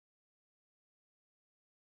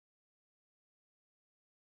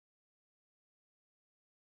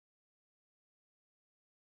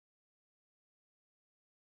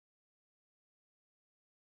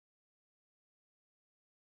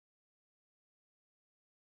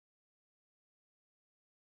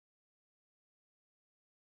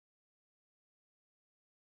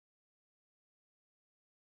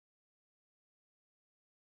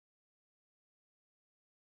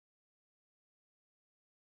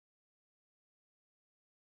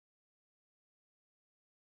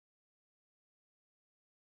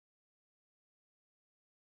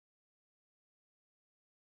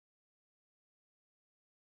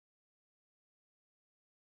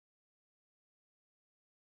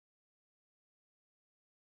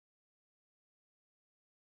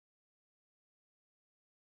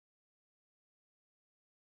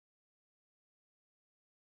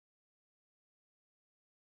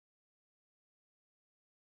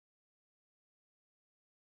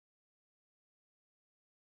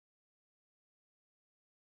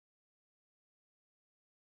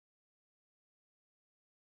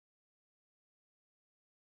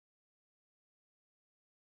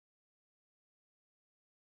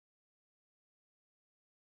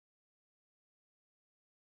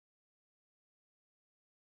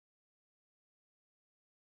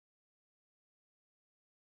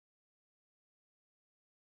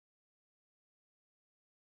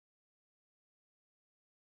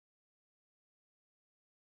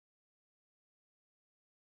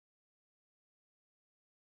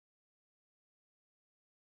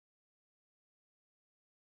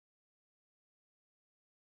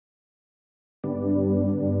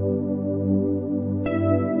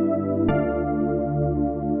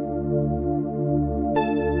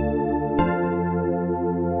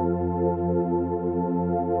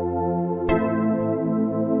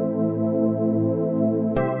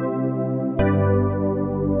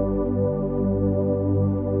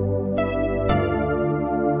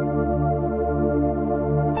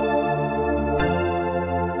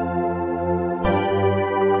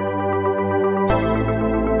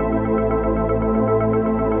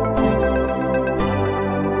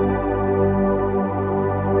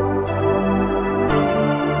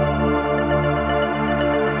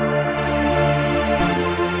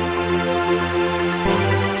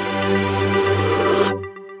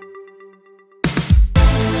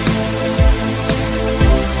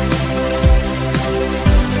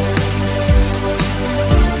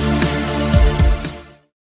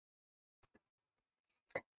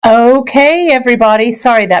Okay, everybody.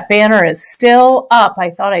 Sorry, that banner is still up. I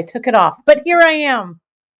thought I took it off, but here I am.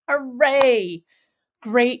 Hooray!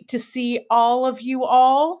 Great to see all of you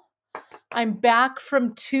all. I'm back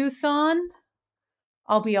from Tucson.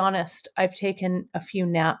 I'll be honest, I've taken a few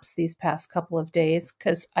naps these past couple of days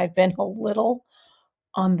because I've been a little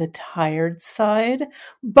on the tired side.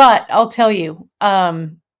 But I'll tell you,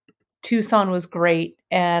 Tucson was great.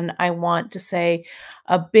 And I want to say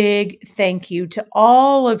a big thank you to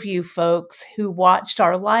all of you folks who watched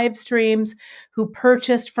our live streams, who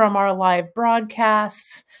purchased from our live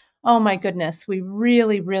broadcasts. Oh my goodness, we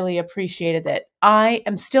really, really appreciated it. I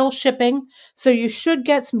am still shipping, so you should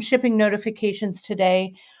get some shipping notifications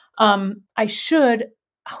today. I should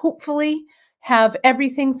hopefully have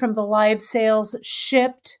everything from the live sales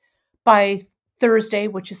shipped by Thursday,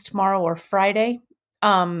 which is tomorrow or Friday.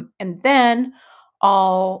 And then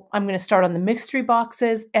I'm going to start on the mystery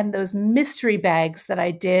boxes and those mystery bags that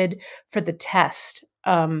I did for the test.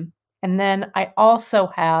 And then I also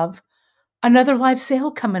have another live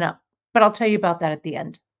sale coming up, but I'll tell you about that at the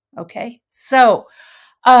end. Okay. So,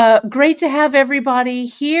 great to have everybody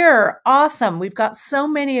here. Awesome. We've got so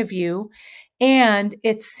many of you, and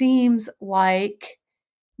it seems like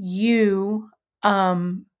you,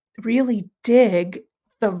 really dig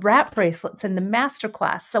the wrap bracelets and the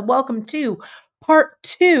masterclass. So welcome to part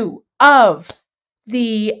 2 of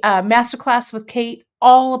the masterclass with Kate,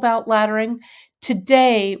 all about laddering.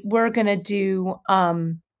 Today, we're going to do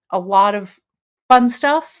a lot of fun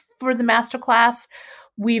stuff for the masterclass.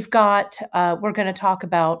 We're going to talk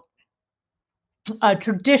about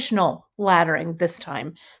traditional laddering this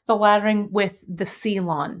time, the laddering with the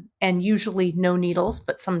Ceylon, and usually no needles,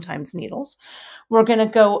 but sometimes needles. We're going to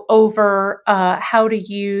go over how to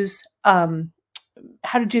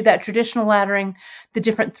do that traditional laddering, the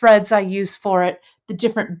different threads I use for it, the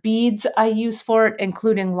different beads I use for it,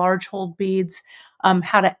 including large hold beads,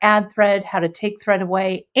 how to add thread, how to take thread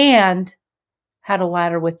away, and how to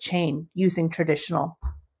ladder with chain using traditional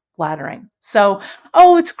laddering. So,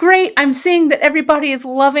 it's great. I'm seeing that everybody is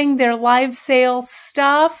loving their live sale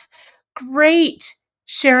stuff. Great.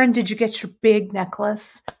 Sharon, did you get your big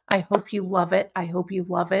necklace? I hope you love it. I hope you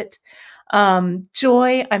love it.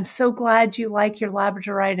 Joy, I'm so glad you like your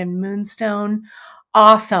labradorite and moonstone.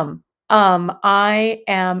 Awesome. I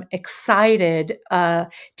am excited to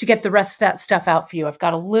get the rest of that stuff out for you. I've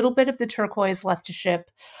got a little bit of the turquoise left to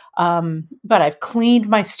ship. But I've cleaned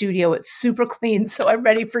my studio. It's super clean, so I'm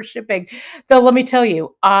ready for shipping. Though, let me tell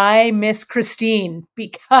you, I miss Christine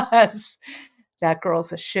because that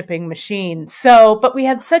girl's a shipping machine. So, but we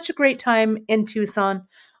had such a great time in Tucson.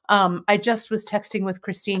 I just was texting with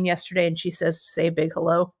Christine yesterday, and she says to say a big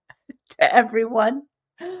hello to everyone.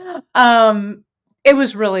 It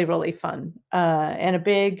was really, really fun. And a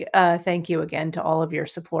big thank you again to all of your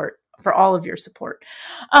support, for all of your support.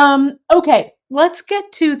 Okay, let's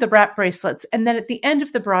get to the wrap bracelets. And then at the end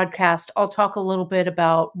of the broadcast, I'll talk a little bit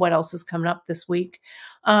about what else is coming up this week.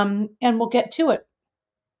 And we'll get to it.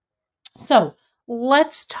 So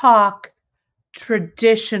let's talk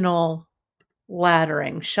traditional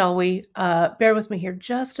laddering, shall we? Bear with me here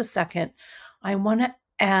just a second. I want to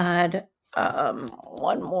add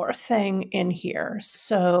one more thing in here.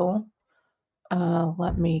 So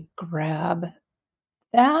let me grab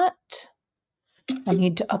that. I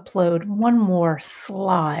need to upload one more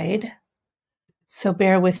slide. So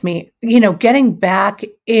bear with me. Getting back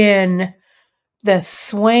in the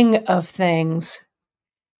swing of things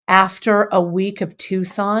after a week of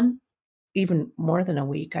Tucson, even more than a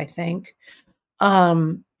week, I think.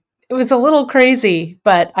 It was a little crazy,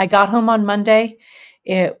 but I got home on Monday.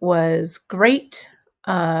 It was great.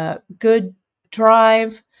 Good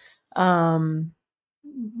drive.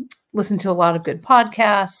 Listened to a lot of good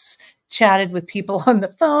podcasts, chatted with people on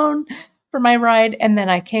the phone for my ride. And then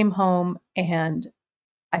I came home and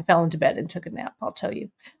I fell into bed and took a nap, I'll tell you.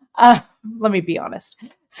 Let me be honest.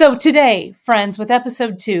 So today, friends, with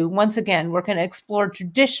episode 2, once again, we're going to explore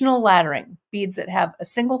traditional laddering, beads that have a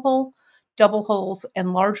single hole, double holes,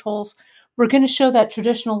 and large holes. We're going to show that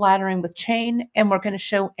traditional laddering with chain, and we're going to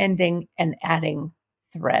show ending and adding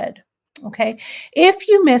thread. Okay. If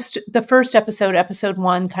you missed the first episode, episode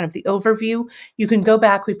 1, kind of the overview, you can go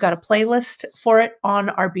back. We've got a playlist for it on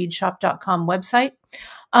our beadshop.com website.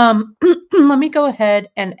 Let me go ahead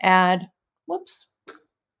and add, whoops.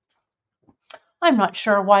 I'm not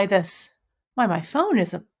sure why my phone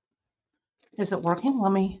isn't working.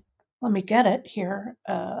 Let me get it here.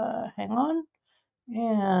 Hang on.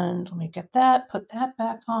 And let me get that, put that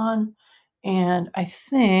back on. And I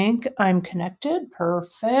think I'm connected.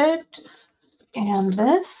 Perfect. And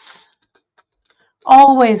this,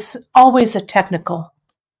 always a technical,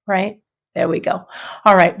 right? There we go.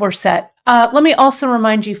 All right, we're set. Let me also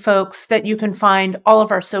remind you folks that you can find all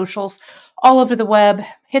of our socials all over the web.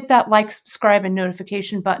 Hit that like, subscribe, and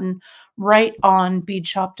notification button right on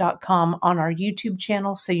beadshop.com on our YouTube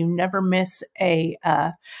channel so you never miss a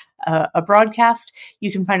broadcast.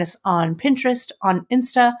 You can find us on Pinterest, on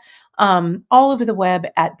Insta, all over the web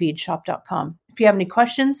at beadshop.com. If you have any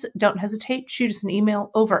questions, don't hesitate. Shoot us an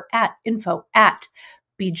email over at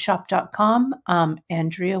info@beadshop.com.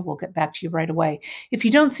 Andrea will get back to you right away. If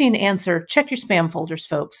you don't see an answer, check your spam folders,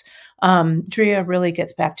 folks. Drea really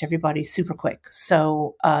gets back to everybody super quick.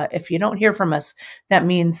 So if you don't hear from us, that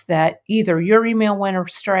means that either your email went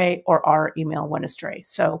astray or our email went astray.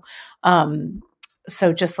 So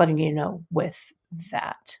just letting you know with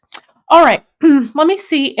that. All right, let me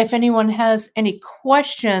see if anyone has any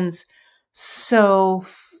questions so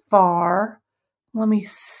far. Let me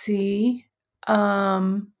see.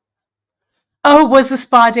 Oh, was the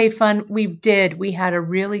spa day fun? We did. We had a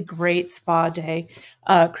really great spa day.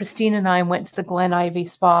 Christine and I went to the Glen Ivy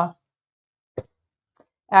Spa.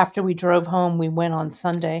 After we drove home, we went on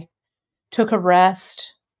Sunday, took a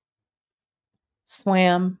rest,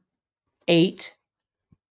 swam, ate.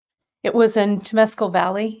 It was in Temescal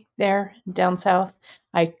Valley there down south.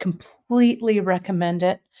 I completely recommend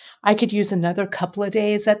it. I could use another couple of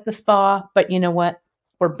days at the spa, but you know what?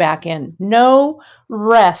 We're back in. No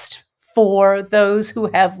rest for those who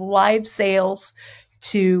have live sales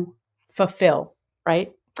to fulfill,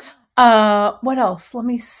 right? What else? Let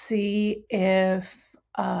me see if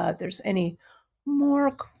there's any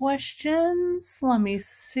more questions. Let me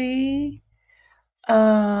see.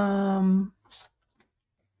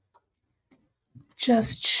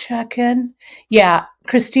 Just checking. Yeah,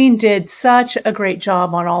 Christine did such a great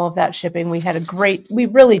job on all of that shipping. We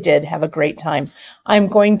really did have a great time. I'm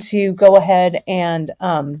going to go ahead and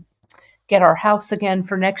get our house again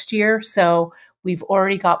for next year. So we've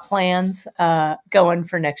already got plans going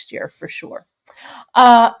for next year for sure.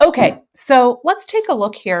 Okay, so let's take a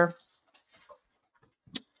look here.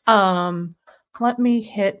 Let me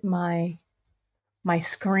hit my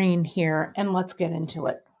screen here and let's get into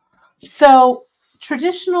it. So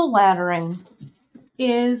traditional laddering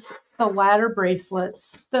is the ladder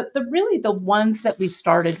bracelets, really the ones that we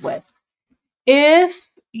started with.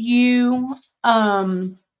 If you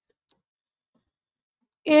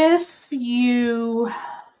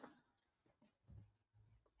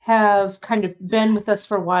have kind of been with us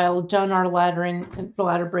for a while, done our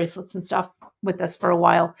ladder bracelets and stuff with us for a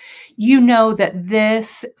while, you know that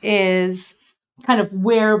this is kind of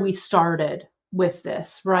where we started with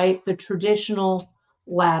this, right? The traditional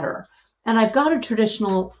ladder. And I've got a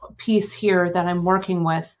traditional piece here that I'm working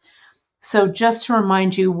with. So just to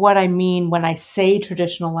remind you what I mean when I say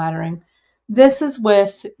traditional laddering, this is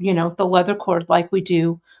with, the leather cord like we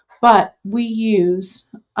do, but we use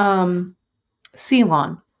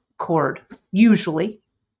Ceylon cord usually,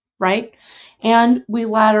 right? And we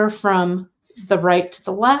ladder from the right to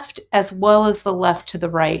the left as well as the left to the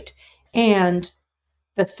right. And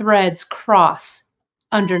the threads cross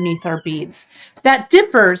underneath our beads. That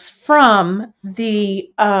differs from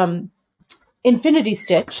the infinity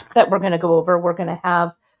stitch that we're going to go over. We're going to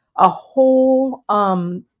have a whole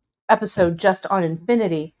episode just on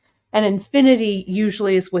infinity. And infinity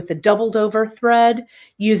usually is with a doubled over thread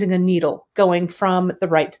using a needle going from the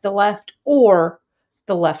right to the left or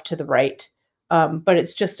the left to the right. But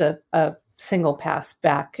it's just a single pass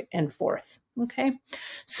back and forth. Okay.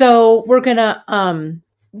 So we're going to,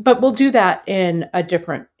 but we'll do that in a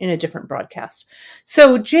different broadcast.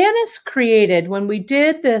 So Janice created, when we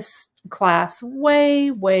did this class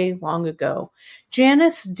way, way long ago,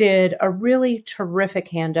 Janice did a really terrific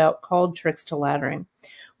handout called Tricks to Laddering,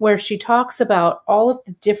 where she talks about all of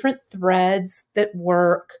the different threads that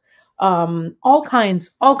work, all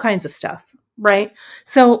kinds of stuff, right?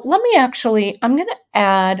 So let me I'm going to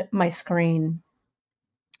add my screen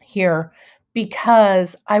here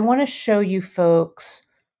because I want to show you folks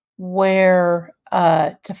where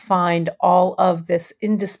to find all of this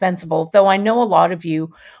indispensable, though I know a lot of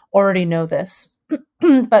you already know this,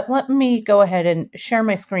 but let me go ahead and share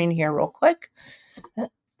my screen here real quick.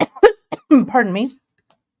 Pardon me.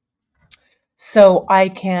 So I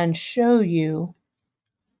can show you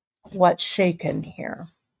what's shaken here.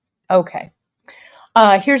 Okay.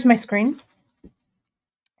 Here's my screen.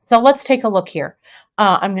 So let's take a look here.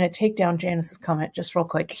 I'm going to take down Janice's comment just real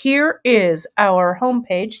quick. Here is our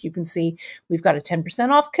homepage. You can see we've got a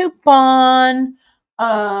 10% off coupon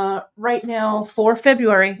right now for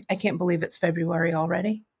February. I can't believe it's February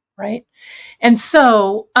already, right? And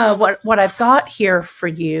so what I've got here for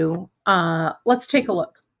you, let's take a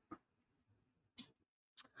look.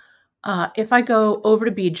 if I go over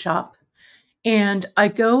to Beadshop and I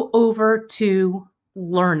go over to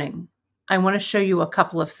learning, I want to show you a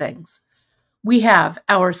couple of things. We have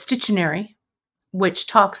our Stittionary, which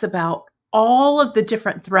talks about all of the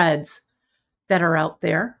different threads that are out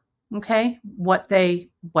there. Okay. What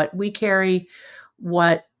we carry,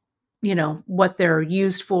 what they're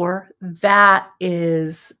used for. That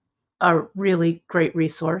is a really great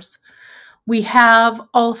resource. We have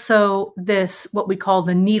also this, what we call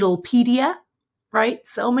the Needlepedia, right?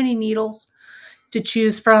 So many needles to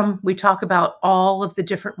choose from. We talk about all of the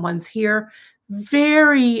different ones here.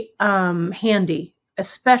 Very handy,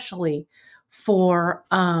 especially for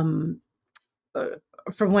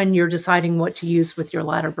when you're deciding what to use with your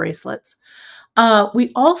ladder bracelets.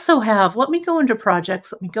 We also have, let me go into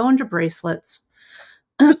projects, let me go into bracelets.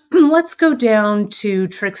 Let's go down to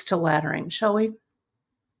tricks to laddering, shall we?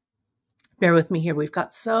 Bear with me here. We've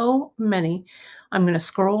got so many. I'm going to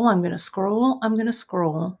scroll, I'm going to scroll, I'm going to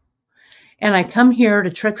scroll. And I come here to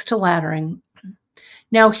tricks to laddering.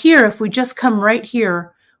 Now here, if we just come right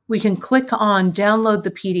here, we can click on download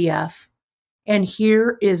the PDF. And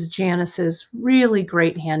here is Janice's really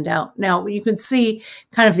great handout. Now you can see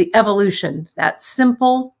kind of the evolution, that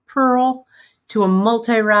simple pearl to a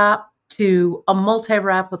multi-wrap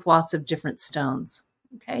with lots of different stones.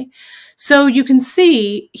 Okay, so you can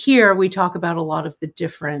see here we talk about a lot of the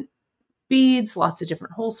different beads, lots of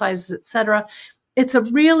different hole sizes, etc. It's a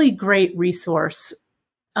really great resource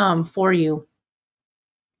for you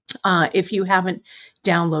if you haven't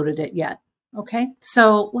downloaded it yet. Okay,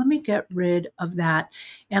 so let me get rid of that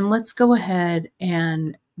and let's go ahead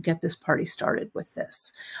and get this party started with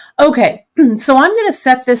this. Okay, so I'm going to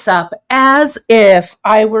set this up as if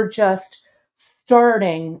I were just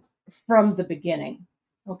starting from the beginning.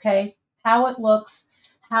 Okay, how it looks,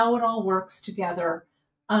 how it all works together,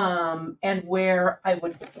 and where I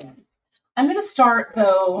would begin. I'm going to start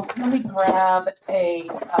though, let me grab a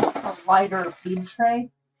lighter bead tray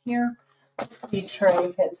here. This bead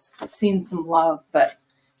tray has seen some love, but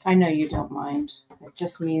I know you don't mind. It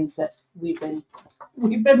just means that we've been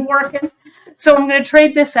working. So I'm going to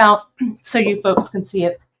trade this out so you folks can see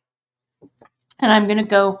it. And I'm going to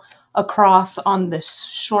go across on this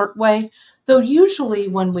short way. Though usually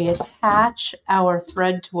when we attach our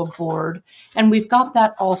thread to a board, and we've got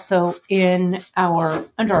that also in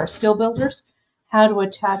under our skill builders, how to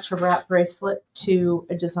attach a wrap bracelet to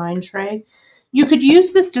a design tray. You could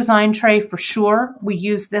use this design tray for sure. We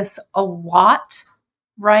use this a lot,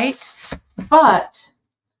 right? But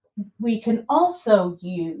we can also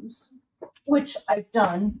use, which I've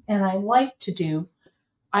done and I like to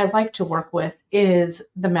work with,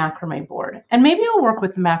 is the macrame board. And maybe I'll work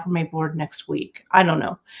with the macrame board next week. I don't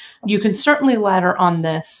know. You can certainly ladder on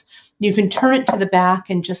this. You can turn it to the back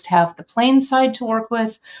and just have the plain side to work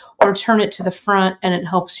with, or turn it to the front and it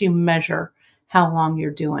helps you measure how long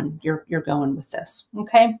you're going with this.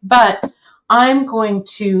 Okay, but I'm going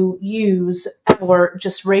to use our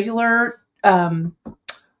just regular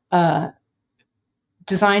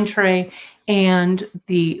design tray and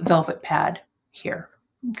the velvet pad here.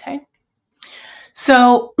 Okay,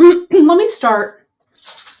 so let me start.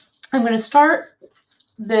 I'm going to start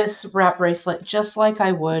this wrap bracelet just like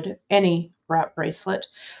I would any wrap bracelet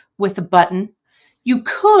with a button. You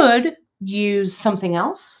could use something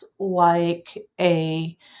else like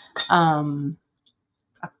a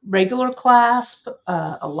regular clasp,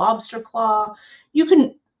 a lobster claw. You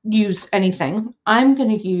can use anything. I'm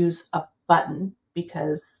going to use a button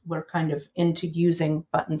because we're kind of into using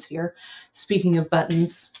buttons here. Speaking of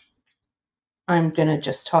buttons, I'm going to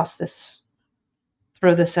just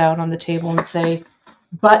throw this out on the table and say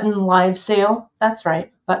button live sale. That's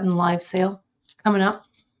right, button live sale coming up.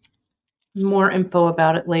 More info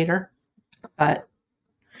about it later. But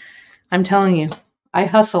I'm telling you, I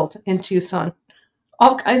hustled in Tucson.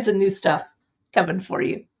 All kinds of new stuff coming for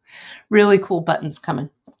you. Really cool buttons coming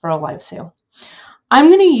for a live sale. I'm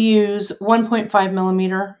going to use 1.5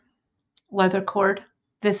 millimeter leather cord.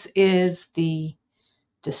 This is the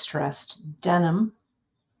distressed denim.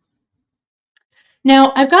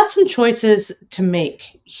 Now, I've got some choices to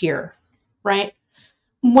make here, right?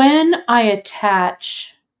 When I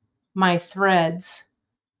attach my threads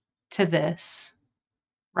to this,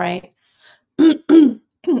 right,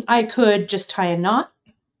 I could just tie a knot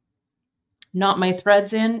my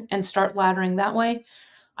threads in and start laddering that way.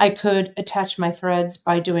 I could attach my threads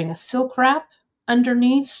by doing a silk wrap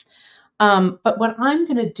underneath. But what I'm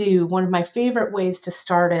going to do, one of my favorite ways to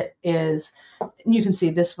start it is, and you can see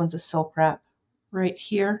this one's a silk wrap right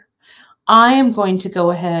here. I am going to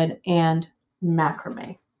go ahead and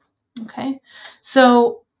macrame. Okay,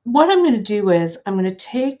 so what I'm going to do is I'm going to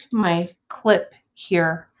take my clip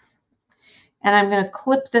here and I'm going to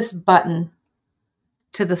clip this button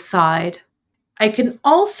to the side. I can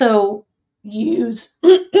also use,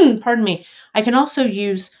 pardon me, I can also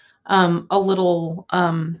use a little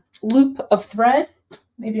loop of thread.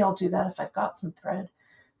 Maybe I'll do that if I've got some thread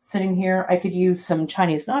sitting here. I could use some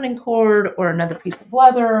Chinese knotting cord or another piece of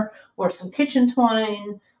leather or some kitchen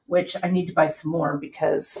twine, which I need to buy some more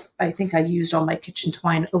because I think I used all my kitchen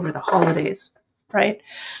twine over the holidays, right?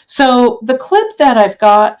 So the clip that I've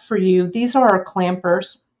got for you, these are our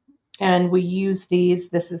clampers. And we use these.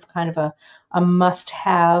 This is kind of a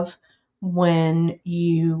must-have when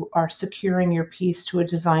you are securing your piece to a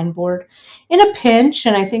design board. In a pinch,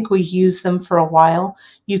 and I think we use them for a while,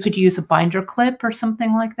 you could use a binder clip or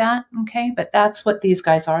something like that, okay? But that's what these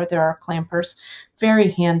guys are. They're our clampers.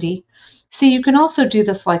 Very handy. See, you can also do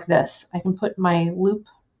this like this. I can put my loop,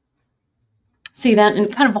 see that, and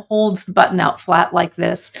it kind of holds the button out flat like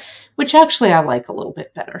this, which actually I like a little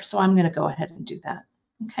bit better. So I'm going to go ahead and do that.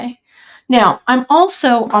 Okay. Now I'm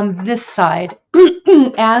also on this side,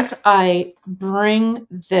 as I bring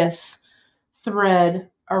this thread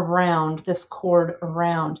around, this cord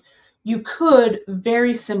around, you could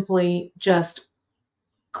very simply just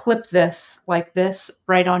clip this like this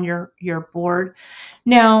right on your board.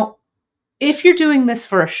 Now, if you're doing this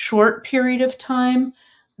for a short period of time,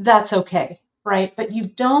 that's okay, right? But you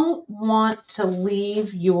don't want to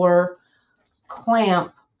leave your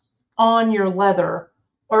clamp on your leather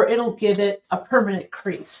or it'll give it a permanent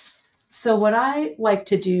crease. So what I like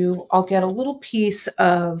to do, I'll get a little piece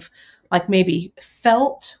of like maybe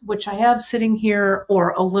felt, which I have sitting here,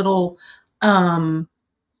 or a little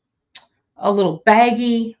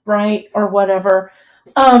baggie, right? Or whatever.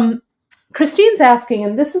 Christine's asking,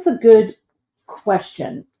 and this is a good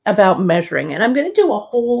question about measuring, and I'm going to do a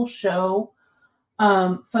whole show,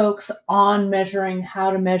 folks, on measuring,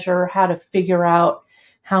 how to measure, how to figure out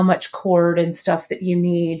how much cord and stuff that you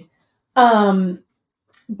need.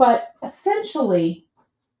 But essentially,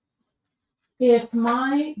 if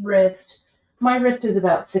my wrist is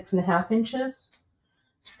about 6.5 inches.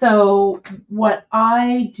 So what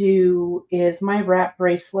I do is my wrap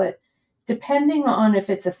bracelet, depending on if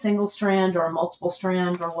it's a single strand or a multiple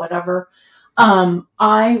strand or whatever,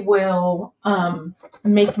 I will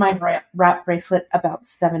make my wrap bracelet about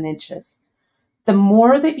 7 inches. The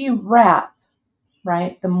more that you wrap,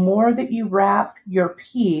 right, the more that you wrap your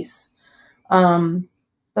piece, the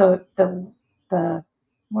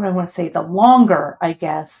what I want to say, the longer, I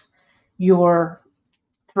guess, your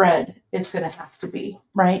thread is going to have to be,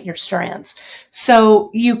 right? Your strands. So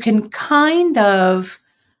you can kind of,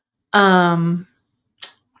 what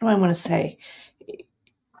do I want to say?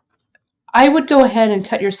 I would go ahead and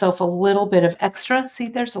cut yourself a little bit of extra. See,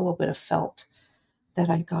 there's a little bit of felt that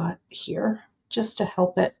I got here just to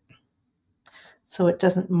help it so it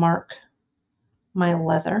doesn't mark my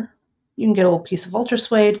leather. You can get a little piece of ultra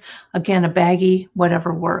suede, again, a baggie,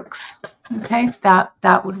 whatever works. Okay,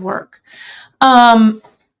 that would work.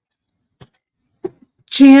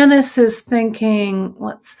 Janice is thinking,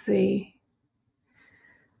 let's see.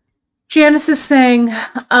 Janice is saying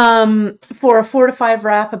for a 4 to 5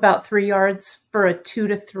 wrap, about 3 yards. For a 2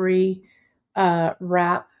 to 3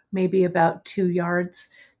 wrap, maybe about 2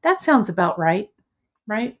 yards. That sounds about right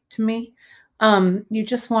to me. You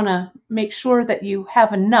just want to make sure that you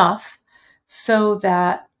have enough so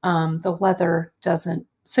that the leather doesn't,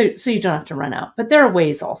 so you don't have to run out. But there are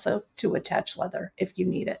ways also to attach leather if you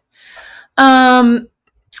need it.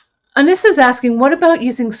 Anissa's asking, what about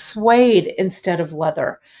using suede instead of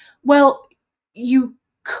leather? Well, you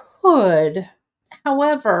could.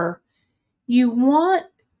 However, you want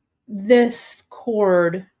this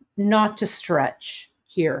cord not to stretch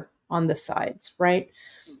here on the sides, right?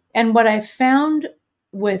 And what I've found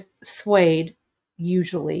with suede,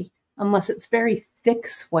 usually, unless it's very thick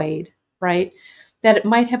suede, right, that it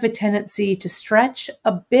might have a tendency to stretch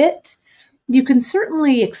a bit. You can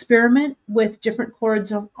certainly experiment with different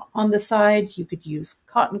cords on the side. You could use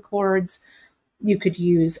cotton cords. You could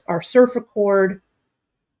use our surfer cord.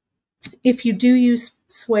 If you do use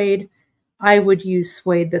suede, I would use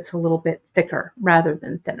suede that's a little bit thicker rather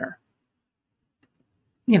than thinner,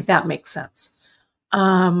 if that makes sense.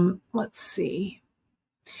 Let's see.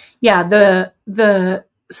 Yeah, the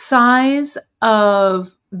size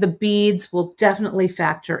of the beads will definitely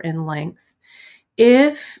factor in length.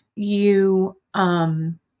 If you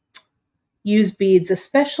use beads,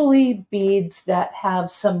 especially beads that have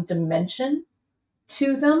some dimension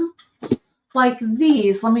to them, like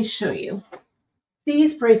these, let me show you.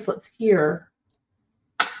 These bracelets here,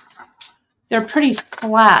 they're pretty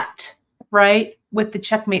flat, right? with the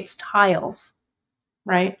Checkmates tiles,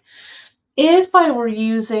 right? If I were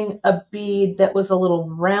using a bead that was a little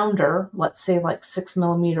rounder, let's say like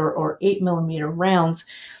 6mm or 8mm rounds,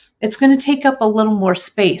 it's going to take up a little more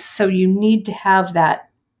space. So you need to have that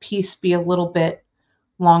piece be a little bit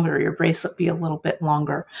longer, your bracelet be a little bit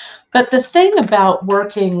longer. But the thing about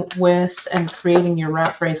working with and creating your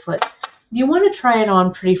wrap bracelet, you want to try it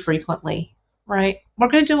on pretty frequently, right? We're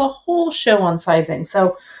going to do a whole show on sizing.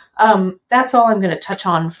 So that's all I'm going to touch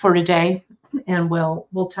on for today. And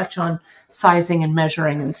we'll touch on sizing and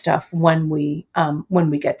measuring and stuff when we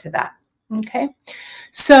get to that. Okay.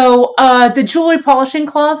 So the jewelry polishing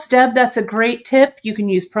cloths, Deb, that's a great tip. You can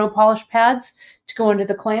use pro polish pads to go into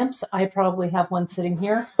the clamps. I probably have one sitting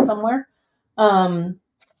here somewhere. I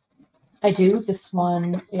do. This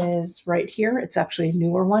one is right here. It's actually a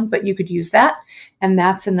newer one, but you could use that. And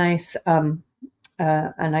that's a nice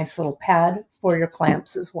little pad for your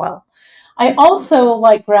clamps as well. I also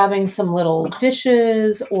like grabbing some little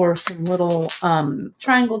dishes or some little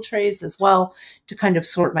triangle trays as well to kind of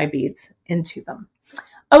sort my beads into them.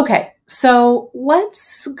 Okay, so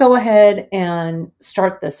let's go ahead and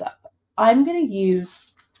start this up. I'm going to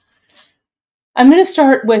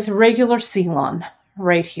start with regular Ceylon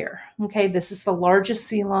right here. Okay, this is the largest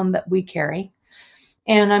Ceylon that we carry.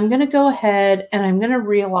 And I'm going to go ahead and I'm going to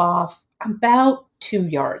reel off about 2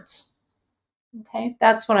 yards. Okay,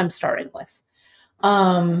 that's what I'm starting with.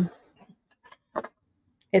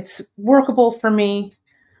 It's workable for me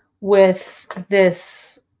with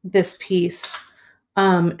this piece.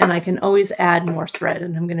 And I can always add more thread,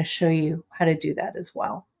 and I'm going to show you how to do that as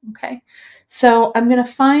well. Okay, so I'm going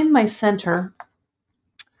to find my center.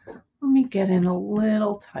 Let me get in a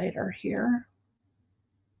little tighter here.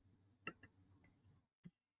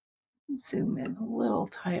 Zoom in a little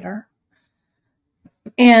tighter.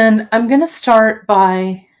 And I'm going to start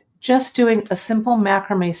by just doing a simple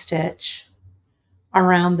macrame stitch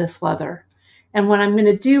around this leather. And what I'm going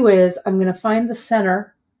to do is I'm going to find the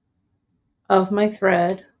center of my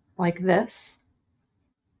thread like this.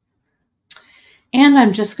 And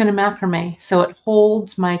I'm just going to macrame so it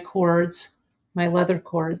holds my cords, my leather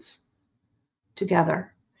cords,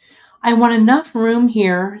 together. I want enough room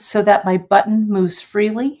here so that my button moves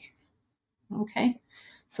freely. Okay,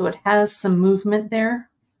 so it has some movement there.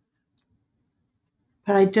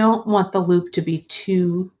 But I don't want the loop to be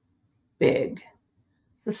too big.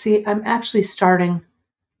 So see, I'm actually starting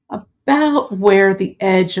about where the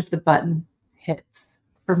edge of the button hits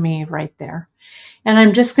for me right there. And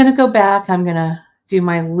I'm just going to go back. I'm going to do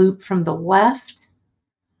my loop from the left,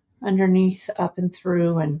 underneath, up and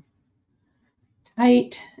through, and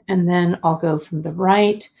tight. And then I'll go from the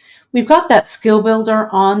right. We've got that skill builder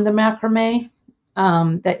on the macrame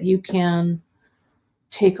that you can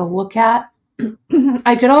take a look at.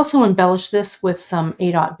 I could also embellish this with some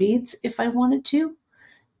 8/0 beads if I wanted to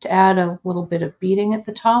add a little bit of beading at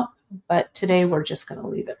the top, but today we're just going to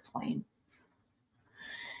leave it plain.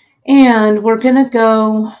 And we're going to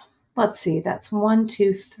go, let's see, that's 1,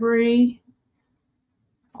 2, 3.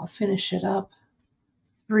 I'll finish it up.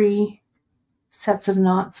 3 sets of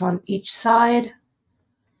knots on each side.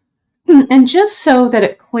 And just so that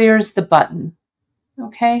it clears the button,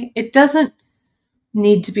 okay? It doesn't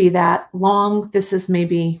need to be that long. This is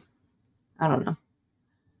maybe, I don't know,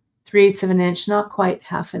 3/8 of an inch, not quite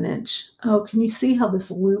 1/2 inch. Oh, can you see how this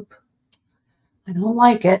loop, I don't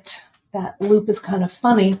like it. That loop is kind of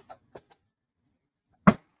funny.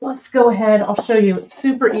 Let's go ahead. I'll show you. It's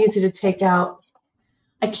super easy to take out.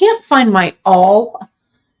 I can't find my awl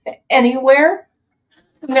anywhere.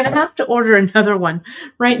 I'm going to have to order another one.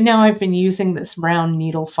 Right now I've been using this round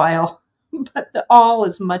needle file, but the awl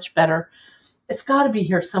is much better. It's got to be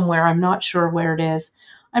here somewhere. I'm not sure where it is.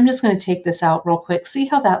 I'm just going to take this out real quick. See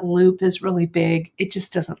how that loop is really big? It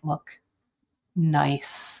just doesn't look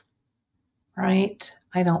nice, right?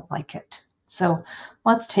 I don't like it. So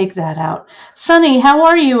let's take that out. Sunny, how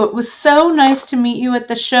are you? It was so nice to meet you at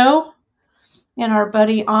the show in our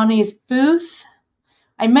buddy Ani's booth.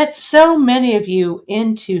 I met so many of you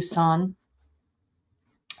in Tucson.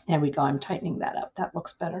 There we go. I'm tightening that up. That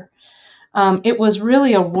looks better. It was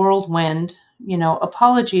really a whirlwind. You know,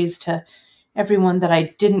 apologies to everyone that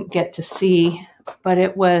I didn't get to see, but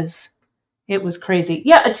it was crazy.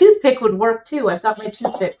 Yeah, a toothpick would work too. I've got my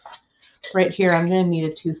toothpicks right here. I'm going to need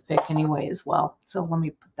a toothpick anyway as well. So let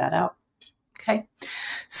me put that out. Okay.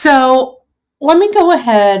 So let me go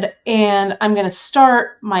ahead and I'm going to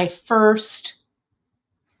start my first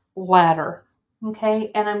ladder.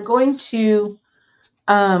 Okay. And I'm going to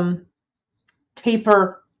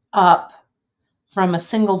taper up from a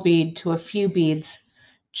single bead to a few beads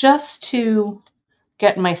just to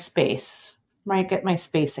get my space. right? Get my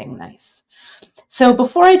spacing nice. So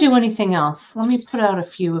before I do anything else, let me put out a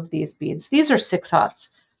few of these beads. These are 6/0.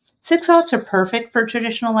 6/0 are perfect for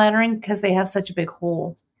traditional laddering because they have such a big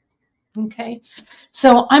hole. Okay,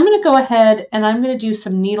 so I'm going to go ahead and I'm going to do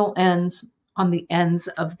some needle ends on the ends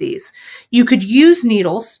of these. You could use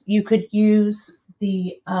needles. You could use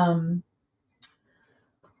the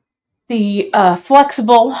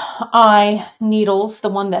flexible eye needles, the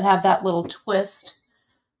one that have that little twist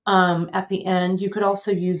at the end. You could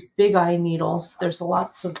also use big eye needles. There's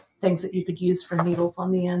lots of things that you could use for needles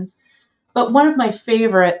on the ends. But one of my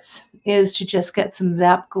favorites is to just get some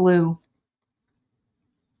Zap glue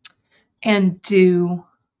and do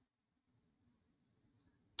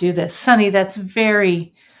this. Sunny, that's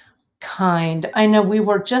very kind. I know we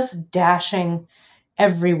were just dashing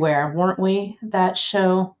everywhere, weren't we? That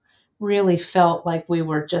show really felt like we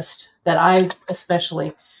were just, that I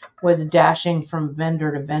especially was dashing from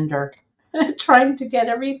vendor to vendor, trying to get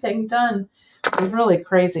everything done. It was really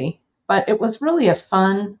crazy, but it was really a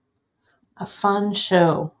fun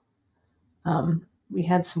show. We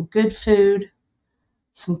had some good food,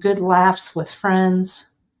 some good laughs with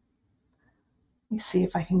friends. Let me see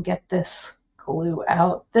if I can get this glue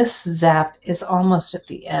out. This Zap is almost at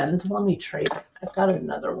the end. Let me trade it. I've got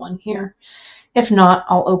another one here. If not,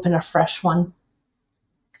 I'll open a fresh one.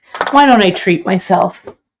 Why don't I treat myself?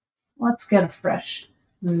 Let's get a fresh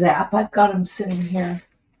Zap. I've got them sitting here.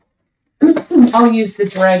 I'll use the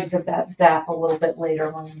dregs of that Zap a little bit later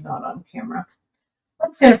when I'm not on camera.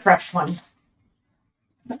 Let's get a fresh one.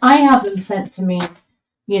 I have them sent to me,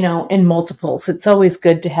 you know, in multiples. It's always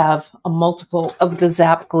good to have a multiple of the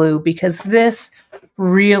Zap glue because this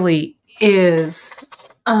really is,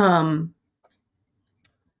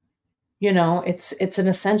 you know, it's an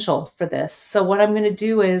essential for this. So what I'm going to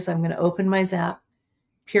do is I'm going to open my Zap,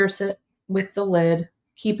 pierce it with the lid,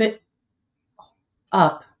 keep it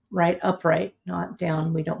up, right, upright, not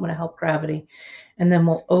down. We don't want to help gravity. And then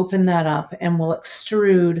we'll open that up and we'll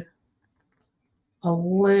extrude a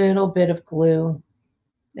little bit of glue.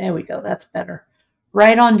 There we go. That's better.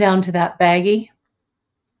 Right on down to that baggie.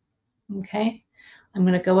 Okay. I'm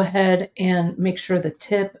going to go ahead and make sure the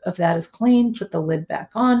tip of that is clean. Put the lid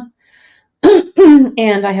back on.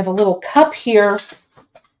 And I have a little cup here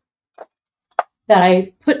that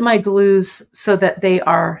I put my glues so that they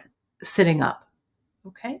are sitting up.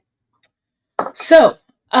 Okay. So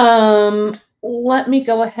let me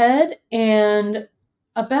go ahead and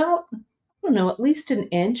about, I don't know, at least an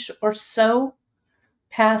inch or so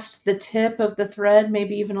past the tip of the thread,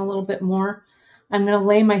 maybe even a little bit more. I'm going to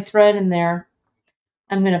lay my thread in there.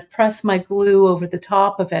 I'm going to press my glue over the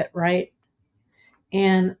top of it, right?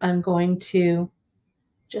 And I'm going to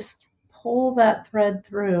just pull that thread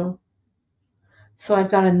through. So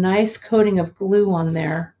I've got a nice coating of glue on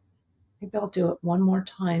there. Maybe I'll do it one more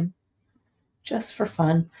time just for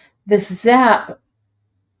fun. This Zap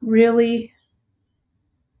really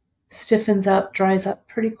stiffens up, dries up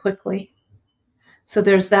pretty quickly. So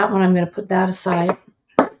there's that one. I'm going to put that aside.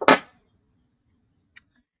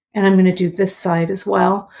 And I'm going to do this side as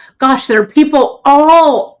well. Gosh, there are people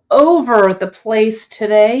all over the place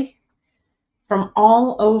today, from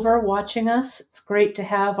all over watching us. It's great to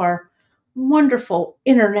have our wonderful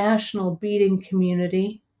international beading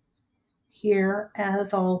community here,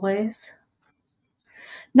 as always.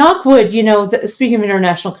 Knockwood, you know, speaking of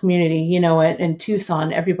international community, you know, in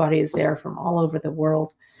Tucson, everybody is there from all over the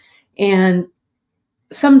world. And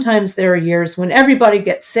sometimes there are years when everybody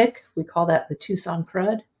gets sick. We call that the Tucson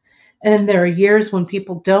crud. And there are years when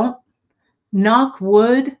people don't. Knock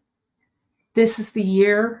wood, this is the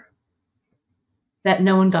year that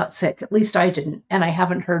no one got sick. At least I didn't. And I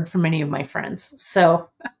haven't heard from any of my friends. So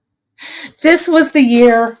this was the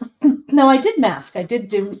year. No, I did mask. I did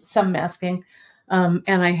do some masking. And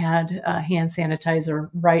I had hand sanitizer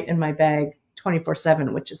right in my bag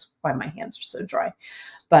 24/7, which is why my hands are so dry.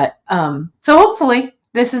 But so hopefully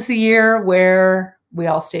this is the year where we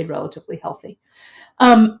all stayed relatively healthy.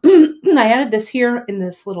 I added this here in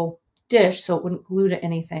this little dish so it wouldn't glue to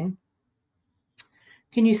anything.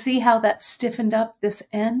 Can you see how that stiffened up this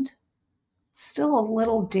end? Still a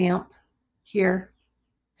little damp here.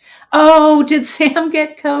 Oh, did Sam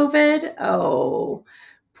get COVID? Oh,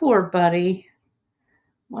 poor buddy.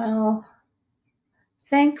 Well,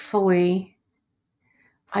 thankfully,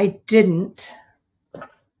 I didn't.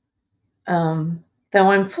 Though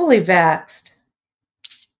I'm fully vaxxed.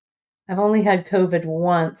 I've only had COVID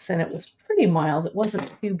once, and it was pretty mild. It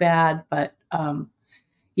wasn't too bad, but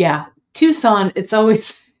yeah, Tucson, it's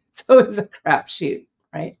always a crapshoot,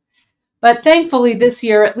 right? But thankfully, this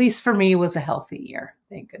year, at least for me, was a healthy year.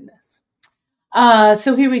 Thank goodness.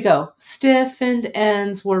 So here we go. Stiffened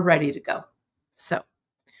ends, we're ready to go. So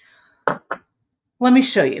let me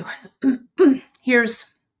show you.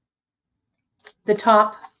 Here's the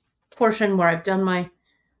top portion where I've done my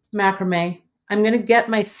macrame. I'm going to get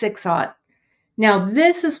my 6/0. Now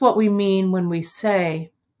this is what we mean when we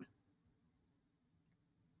say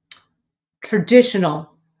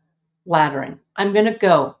traditional laddering. I'm going to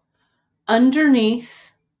go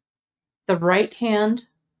underneath the right hand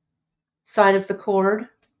side of the cord,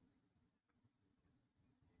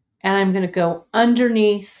 and I'm going to go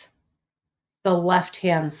underneath the left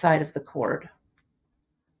hand side of the cord.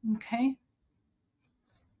 Okay,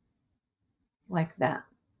 like that.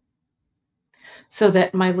 So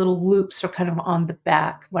that my little loops are kind of on the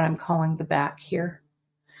back, what I'm calling the back here.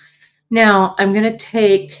 Now I'm going to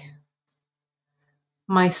take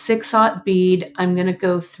my 6/0 bead. I'm going to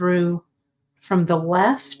go through from the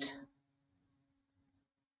left,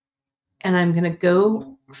 and I'm going to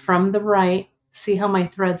go from the right. See how my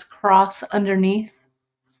threads cross underneath?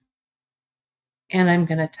 And I'm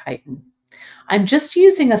going to tighten. I'm just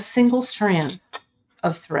using a single strand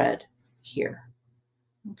of thread here.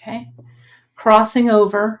 Okay, crossing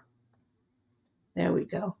over. There we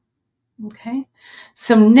go. Okay,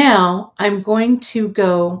 so now I'm going to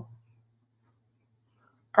go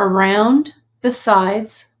around the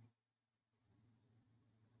sides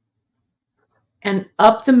and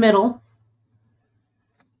up the middle,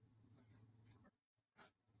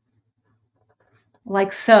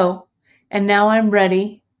 like so. And now I'm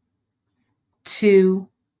ready to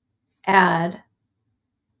add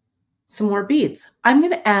some more beads. I'm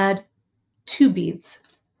going to add 2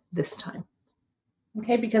 beads this time,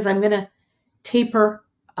 okay, because I'm going to taper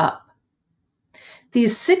up.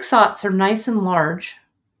 These 6/0 are nice and large,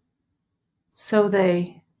 so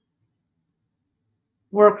they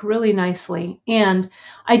work really nicely. And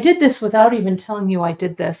I did this without even telling you I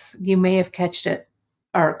did this. You may have catched it,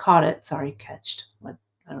 or caught it. Sorry, catched.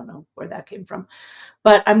 I don't know where that came from.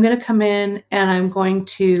 But I'm going to come in and I'm going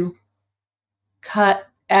to cut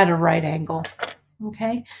at a right angle.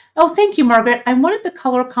 Okay. Oh, thank you, Margaret. I wanted the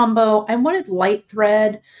color combo. I wanted light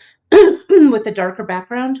thread with a darker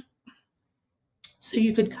background so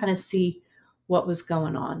you could kind of see what was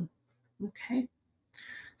going on. Okay.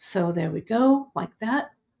 So there we go, like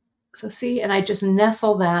that. So see, and I just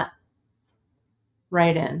nestle that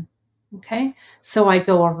right in. Okay. So I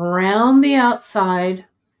go around the outside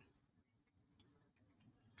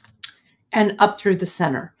and up through the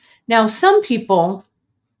center. Now, some people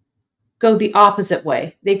go the opposite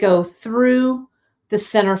way. They go through the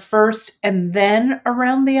center first and then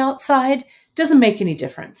around the outside. Doesn't make any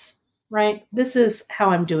difference, right? This is how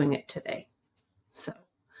I'm doing it today. So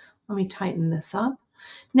let me tighten this up.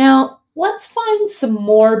 Now let's find some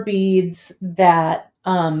more beads that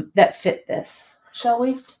that fit this, shall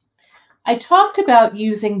we? I talked about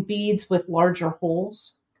using beads with larger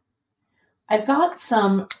holes. I've got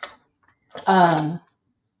some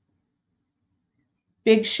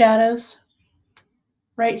big shadows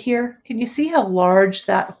right here. Can you see how large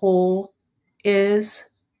that hole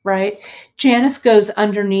is, right? Janice goes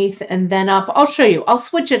underneath and then up. I'll show you. I'll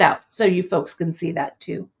switch it out so you folks can see that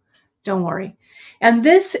too. Don't worry. And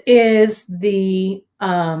this is the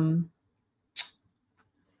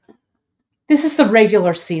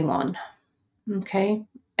regular Ceylon. Okay.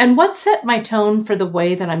 And what set my tone for the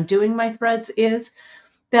way that I'm doing my threads is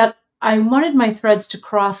that I wanted my threads to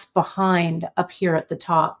cross behind up here at the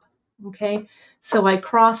top. Okay. So I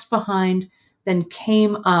crossed behind, then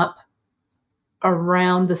came up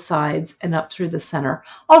around the sides and up through the center.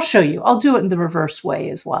 I'll show you. I'll do it in the reverse way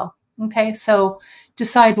as well. Okay. So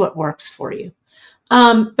decide what works for you.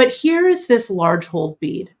 But here is this large hole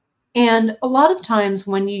bead. And a lot of times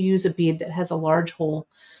when you use a bead that has a large hole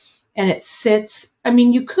and it sits, I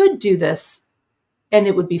mean, you could do this and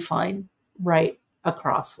it would be fine right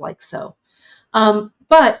across like so.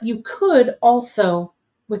 But you could also,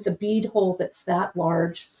 with a bead hole that's that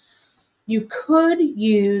large, you could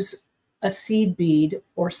use a seed bead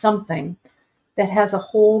or something that has a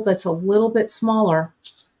hole that's a little bit smaller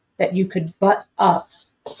that you could butt up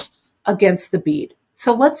against the bead.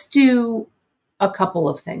 So let's do a couple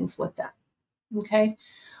of things with that. Okay.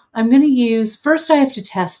 I'm going to use, first I have to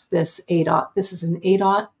test this 8/0. This is an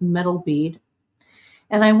 8/0 metal bead.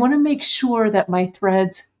 And I want to make sure that my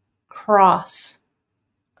threads cross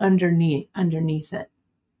underneath it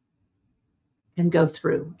and go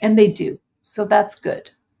through. And they do. So that's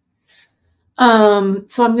good. So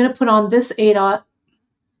I'm going to put on this 8/0,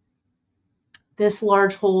 this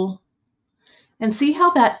large hole, and see how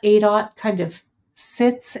that 8/0 kind of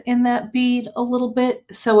sits in that bead a little bit.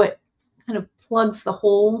 So it kind of plugs the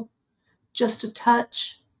hole just a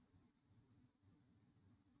touch.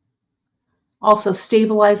 Also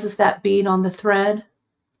stabilizes that bead on the thread.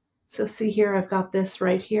 So see here, I've got this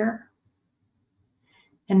right here.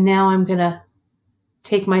 And now I'm going to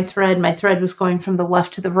take my thread. My thread was going from the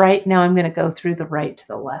left to the right. Now I'm going to go through the right to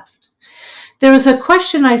the left. There was a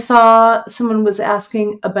question I saw someone was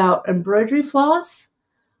asking about embroidery floss.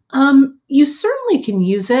 You certainly can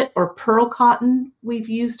use it, or pearl cotton. We've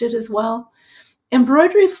used it as well.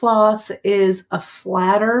 Embroidery floss is a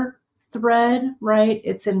flatter thread, right?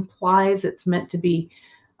 It's in plies. It's meant to be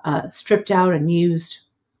stripped out and used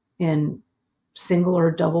in single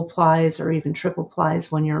or double plies or even triple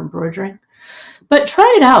plies when you're embroidering. But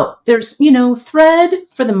try it out. There's, thread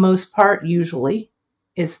for the most part usually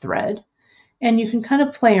is thread. And you can kind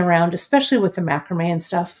of play around, especially with the macrame and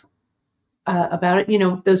stuff about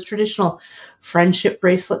it. Those traditional friendship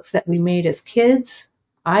bracelets that we made as kids,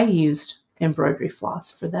 I used embroidery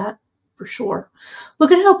floss for that, for sure.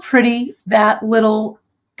 Look at how pretty that little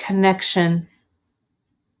connection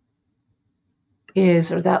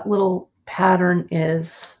is, or that little pattern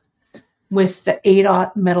is, with the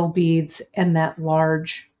 8/0 metal beads and that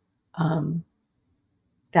large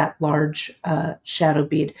shadow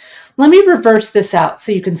bead. Let me reverse this out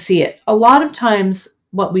so you can see it. A lot of times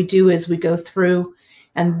what we do is we go through,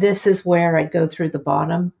 and this is where I go through the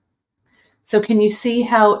bottom. So can you see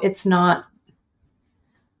how it's not,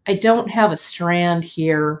 I don't have a strand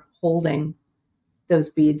here holding those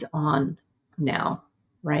beads on now,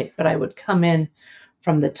 right? But I would come in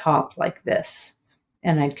from the top like this,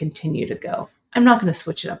 and I'd continue to go. I'm not going to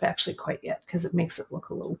switch it up actually quite yet because it makes it look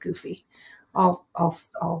a little goofy. I'll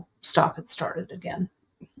stop and start it again.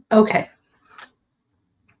 Okay.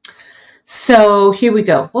 So here we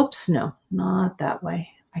go. Whoops, no, not that way.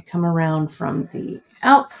 I come around from the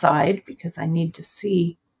outside because I need to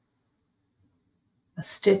see a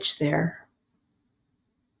stitch there.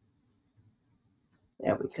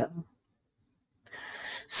 There we go.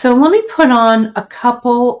 So let me put on a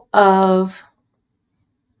couple of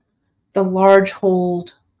the large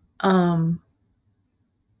hold,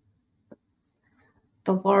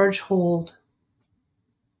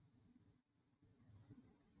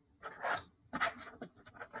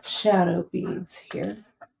 shadow beads here.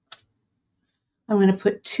 I'm going to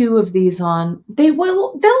put 2 of these on.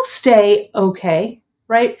 They'll stay okay,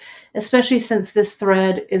 right? Especially since this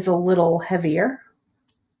thread is a little heavier.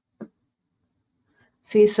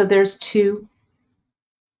 See, so there's 2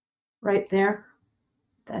 right there.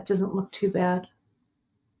 That doesn't look too bad.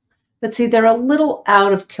 But see, they're a little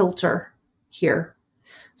out of kilter here.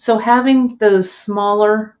 So having those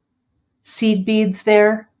smaller seed beads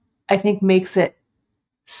there, I think makes it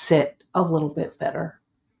sit a little bit better.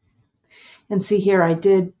 And see here, I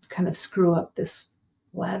did kind of screw up this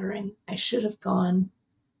laddering. I should have gone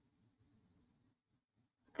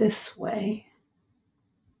this way.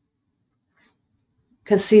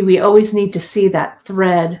 Because see, we always need to see that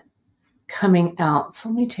thread coming out. So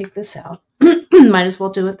let me take this out. Might as well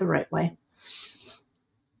do it the right way.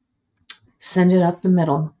 Send it up the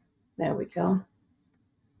middle. There we go.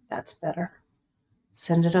 That's better.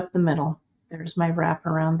 Send it up the middle. There's my wrap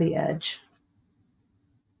around the edge.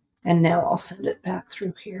 And now I'll send it back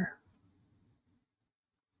through here.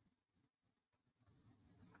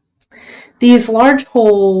 These large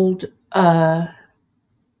hold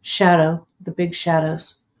shadow, the big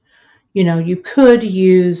shadows, you could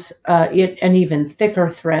use an even thicker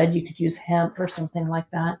thread. You could use hemp or something like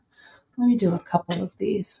that. Let me do a couple of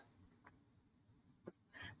these.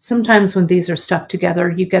 Sometimes when these are stuck together,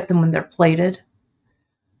 you get them when they're plated,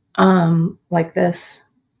 like this,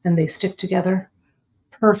 and they stick together.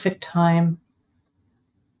 Perfect time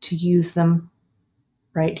to use them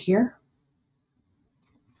right here.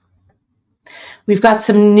 We've got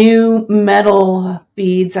some new metal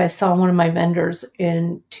beads. I saw one of my vendors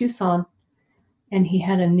in Tucson, and he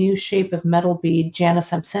had a new shape of metal bead.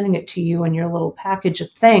 Janice, I'm sending it to you in your little package of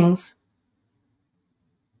things.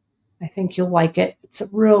 I think you'll like it. It's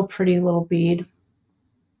a real pretty little bead.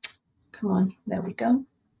 Come on, there we go.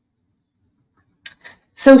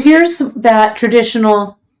 So here's that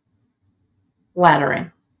traditional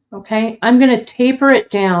laddering, okay? I'm going to taper it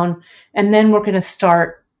down, and then we're going to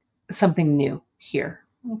start something new here,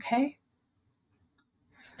 okay?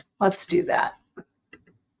 Let's do that.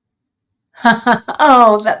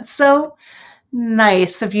 Oh, that's so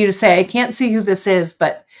nice of you to say. I can't see who this is,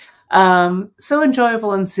 but so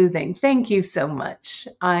enjoyable and soothing. Thank you so much.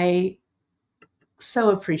 I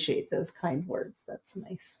so appreciate those kind words. That's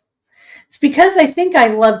nice. It's because I think I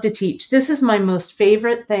love to teach. This is my most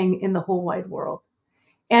favorite thing in the whole wide world.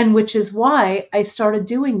 And which is why I started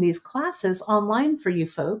doing these classes online for you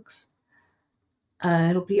folks.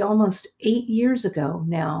 It'll be almost 8 years ago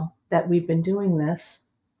now that we've been doing this.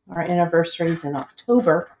 Our anniversary is in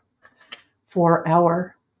October for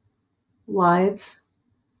our lives.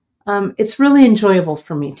 It's really enjoyable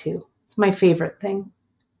for me too. It's my favorite thing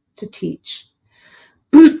to teach.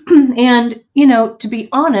 And, you know, to be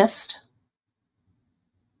honest,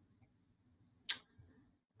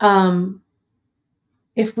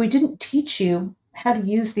 if we didn't teach you how to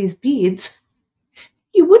use these beads,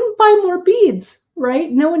 you wouldn't buy more beads,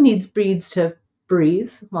 right? No one needs beads to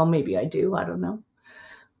breathe. Well, maybe I do. I don't know.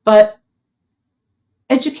 But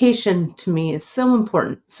education to me is so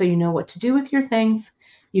important. So you know what to do with your things.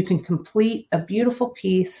 You can complete a beautiful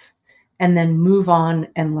piece and then move on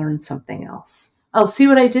and learn something else. Oh, see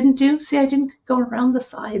what I didn't do? See, I didn't go around the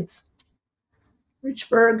sides.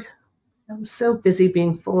 Richburg. I was so busy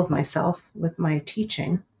being full of myself with my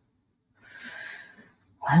teaching.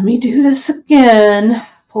 Let me do this again.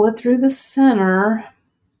 Pull it through the center.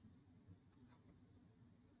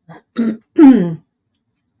 Tighten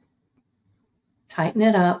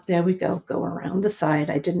it up. There we go. Go around the side.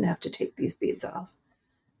 I didn't have to take these beads off.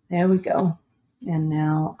 There we go. And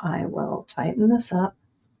now I will tighten this up.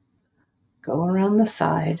 Go around the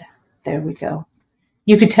side. There we go.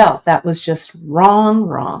 You could tell that was just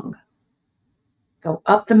wrong. Go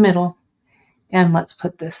up the middle, and let's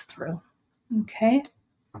put this through. Okay.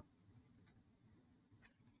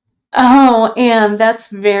 Oh, and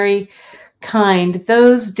that's very kind.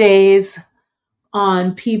 Those days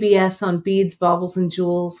on PBS on Beads, Baubles, and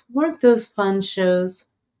Jewels, weren't those fun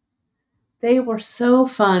shows? They were so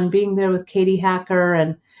fun being there with Katie Hacker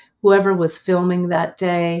and whoever was filming that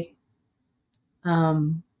day.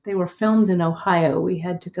 They were filmed in Ohio. We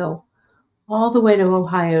had to go all the way to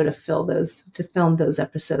Ohio to film those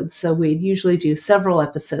episodes. So we'd usually do several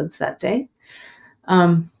episodes that day.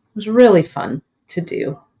 It was really fun to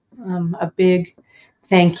do. A big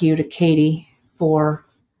thank you to Katie for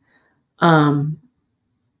all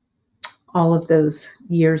of those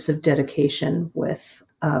years of dedication with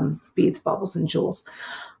Beads, Baubles, and Jewels.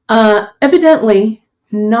 Evidently,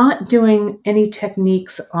 not doing any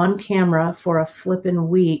techniques on camera for a flippin'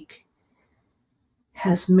 week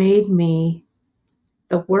has made me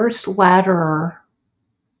the worst ladderer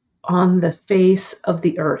on the face of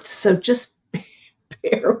the earth. So just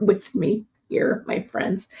bear with me here, my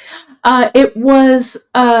friends. It was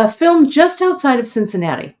filmed just outside of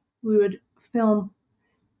Cincinnati. We would film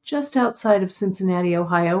just outside of Cincinnati,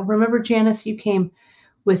 Ohio. Remember, Janice, you came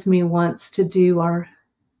with me once to do our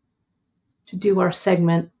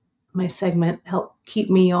segment. My segment helped keep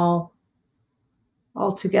me all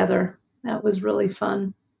together. That was really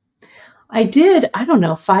fun. I did, I don't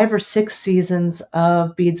know, 5 or 6 seasons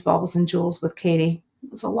of Beads, Baubles, and Jewels with Katie.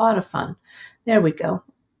 It was a lot of fun. There we go.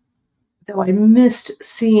 Though I missed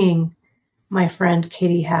seeing my friend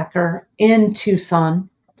Katie Hacker in Tucson.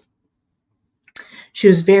 She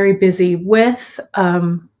was very busy with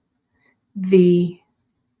the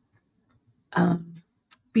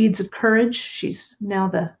Beads of Courage. She's now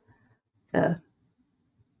the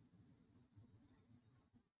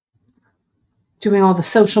doing all the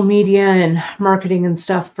social media and marketing and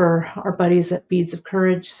stuff for our buddies at Beads of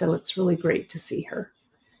Courage. So it's really great to see her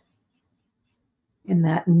in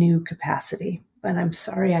that new capacity. But I'm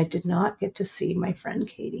sorry I did not get to see my friend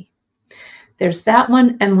Katie. There's that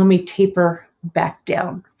one. And let me taper back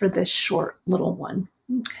down for this short little one.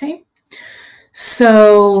 Okay.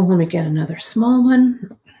 So let me get another small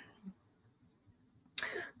one.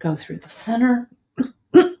 Go through the center.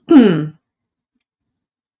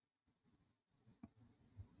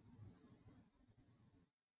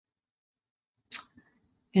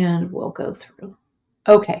 And we'll go through.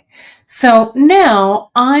 Okay, so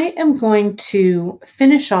now I am going to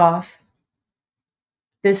finish off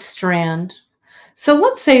this strand. So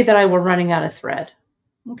let's say that I were running out of thread,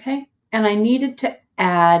 okay? And I needed to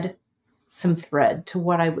add some thread to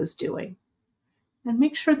what I was doing. And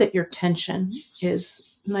make sure that your tension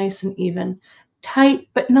is nice and even. Tight,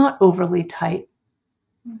 but not overly tight,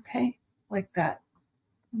 okay? Like that,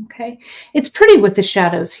 okay? It's pretty with the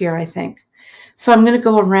shadows here, I think. So I'm going to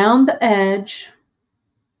go around the edge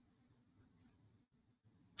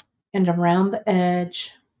and around the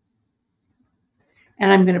edge.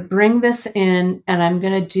 And I'm going to bring this in and I'm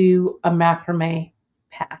going to do a macrame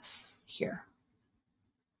pass here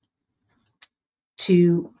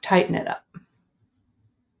to tighten it up.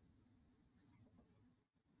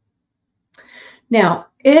 Now,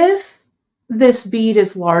 if this bead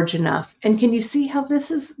is large enough, and can you see how this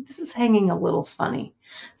is hanging a little funny?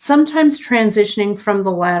 Sometimes transitioning from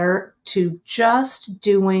the ladder to just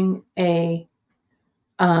doing a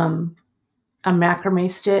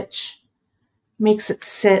macrame stitch makes it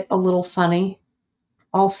sit a little funny.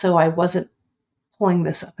 Also, I wasn't pulling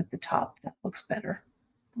this up at the top. That looks better.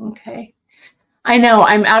 Okay. I know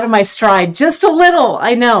I'm out of my stride just a little.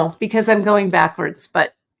 I know, because I'm going backwards,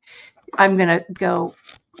 but I'm going to go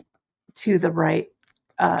to the right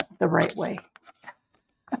way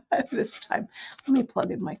this time. Let me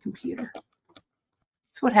plug in my computer.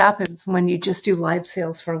 That's what happens when you just do live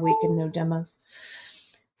sales for a week and no demos.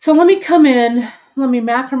 So let me come in, let me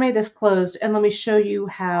macrame this closed, and let me show you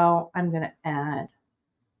how I'm going to add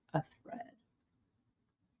a thread.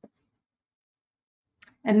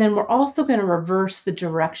 And then we're also going to reverse the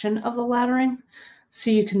direction of the laddering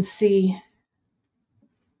so you can see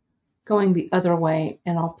going the other way,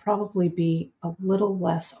 and I'll probably be a little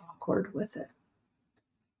less awkward with it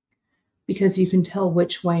because you can tell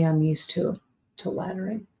which way I'm used to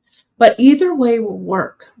laddering. But either way will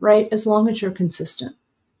work, right? As long as you're consistent.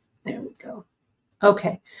 There we go.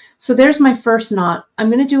 Okay, so there's my first knot. I'm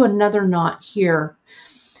going to do another knot here.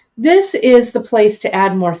 This is the place to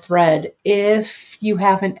add more thread. If you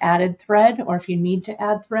haven't added thread or if you need to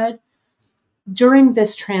add thread, during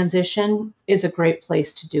this transition is a great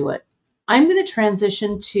place to do it. I'm going to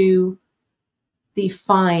transition to the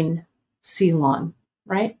fine Ceylon,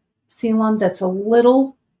 right? Ceylon that's a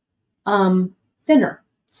little thinner.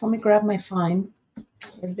 So let me grab my fine.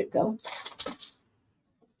 Where did it go?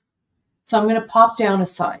 So I'm going to pop down a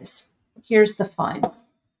size. Here's the fine.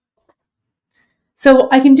 So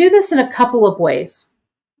I can do this in a couple of ways,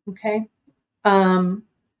 okay?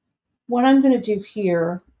 What I'm going to do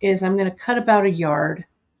here is I'm going to cut about 1 yard.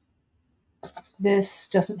 This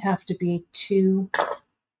doesn't have to be too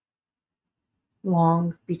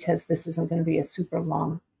long because this isn't going to be a super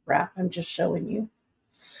long wrap. I'm just showing you.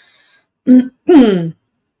 I'm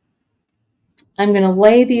going to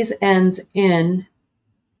lay these ends in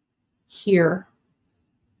here.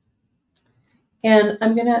 And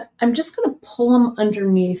I'm just going to pull them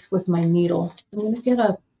underneath with my needle. I'm going to get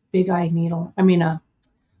a big eye needle. I mean, a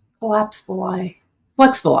flexible eye,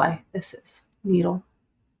 this is needle.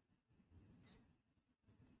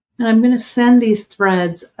 And I'm going to send these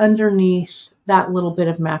threads underneath that little bit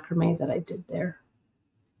of macrame that I did there.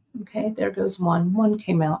 Okay, there goes one. One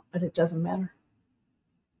came out, but it doesn't matter.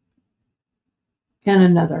 And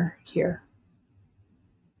another here.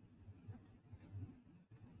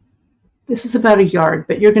 This is about 1 yard,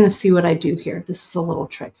 but you're going to see what I do here. This is a little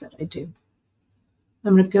trick that I do.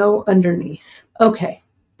 I'm going to go underneath. Okay,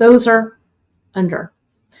 those are under.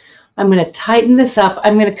 I'm going to tighten this up.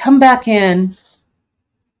 I'm going to come back in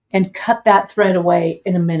and cut that thread away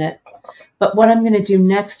in a minute. But what I'm going to do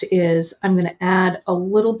next is I'm going to add a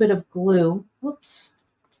little bit of glue. Whoops.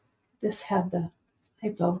 This had the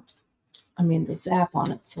zap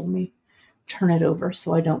on it. So let me turn it over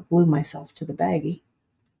so I don't glue myself to the baggie.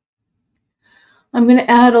 I'm going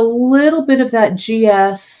to add a little bit of that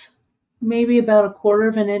GS, maybe about 1/4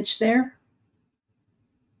 of an inch there.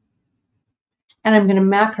 And I'm going to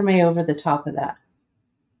macrame over the top of that.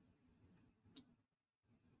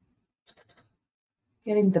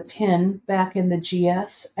 Getting the pin back in the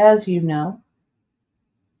GS, as you know,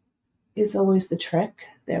 is always the trick.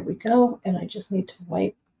 There we go. And I just need to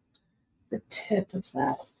wipe the tip of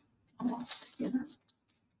that off here.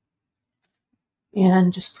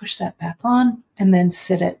 And just push that back on and then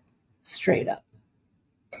sit it straight up.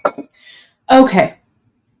 Okay.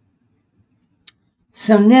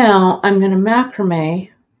 So now I'm going to macrame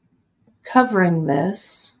covering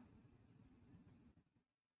this.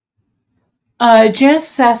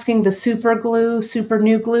 Janice is asking the super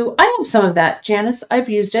new glue. I have some of that, Janice. I've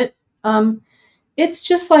used it. It's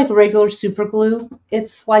just like regular super glue.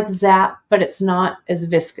 It's like Zap, but it's not as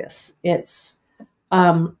viscous. It's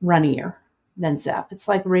runnier than Zap. It's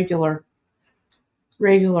like regular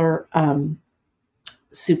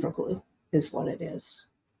super glue is what it is.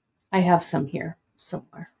 I have some here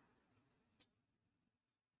somewhere.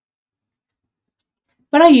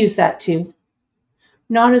 But I use that too.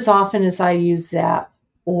 Not as often as I use Zap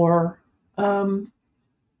or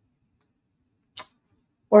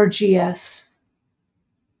GS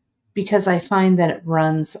because I find that it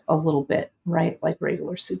runs a little bit, right? Like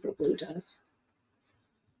regular super glue does.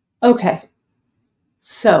 Okay.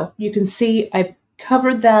 So you can see I've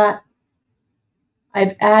covered that.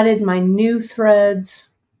 I've added my new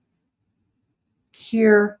threads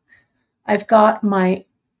here. I've got my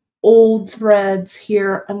old threads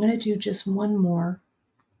here. I'm going to do just one more.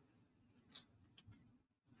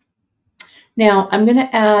 Now I'm going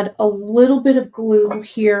to add a little bit of glue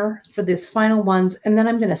here for these final ones, and then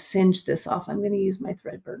I'm going to singe this off. I'm going to use my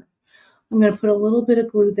thread burner. I'm going to put a little bit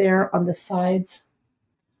of glue there on the sides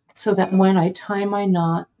so that when I tie my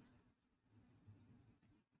knot,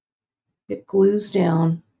 it glues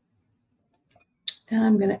down. And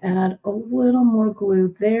I'm going to add a little more glue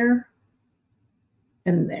there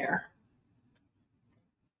and there.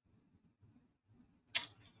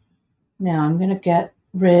 Now I'm going to get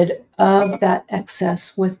rid of that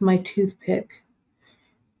excess with my toothpick.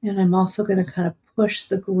 And I'm also going to kind of push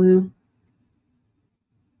the glue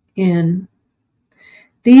in.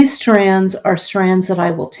 These strands are strands that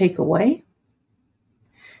I will take away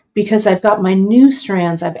because I've got my new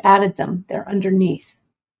strands. I've added them. They're underneath.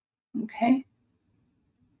 Okay.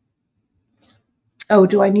 Oh,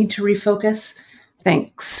 do I need to refocus?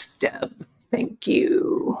 Thanks, Deb. Thank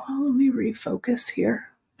you. Let me refocus here.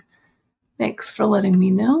 Thanks for letting me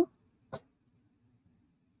know.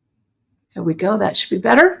 There we go. That should be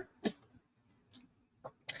better.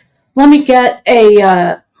 Let me get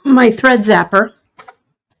my thread zapper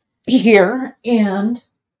here, and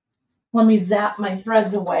let me zap my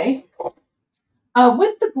threads away.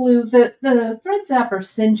 With the glue, the thread zapper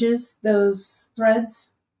singes those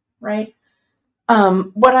threads, right?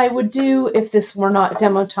 What I would do if this were not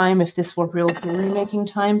demo time, if this were real jewelry making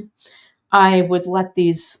time, I would let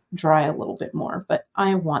these dry a little bit more, but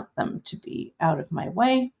I want them to be out of my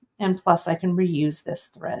way. And plus I can reuse this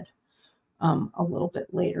thread a little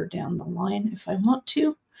bit later down the line if I want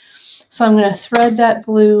to. So I'm going to thread that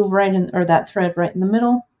glue right in, or that thread right in the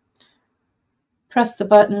middle. Press the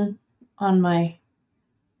button on my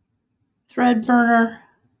thread burner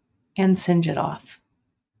and singe it off.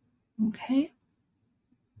 Okay.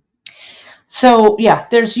 So yeah,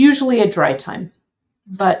 there's usually a dry time.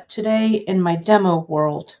 But today in my demo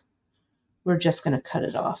world, we're just going to cut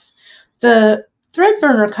it off. The thread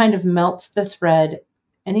burner kind of melts the thread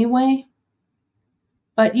anyway,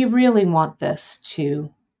 but you really want this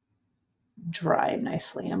to dry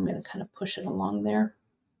nicely. I'm going to kind of push it along there.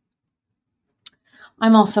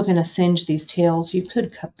 I'm also going to singe these tails. You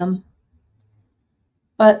could cut them,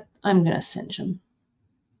 but I'm going to singe them.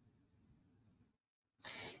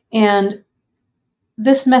 And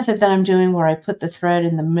this method that I'm doing where I put the thread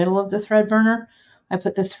in the middle of the thread burner, I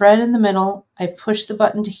put the thread in the middle, I push the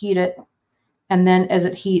button to heat it, and then as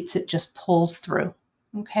it heats, it just pulls through.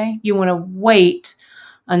 Okay? You want to wait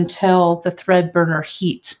until the thread burner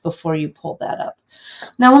heats before you pull that up.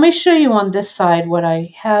 Now let me show you on this side what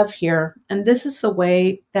I have here, and this is the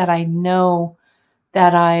way that I know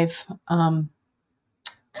that I've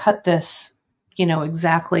cut this,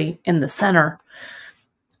 exactly in the center.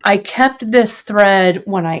 I kept this thread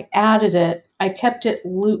when I added it, I kept it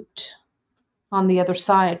looped on the other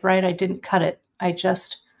side, right? I didn't cut it. I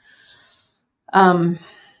just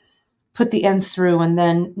put the ends through, and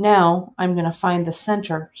then now I'm going to find the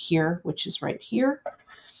center here, which is right here,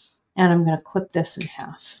 and I'm going to clip this in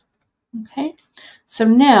half. Okay, so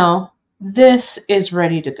now this is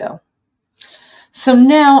ready to go. So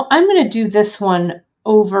now I'm going to do this one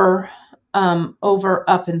over,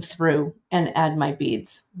 up and through and add my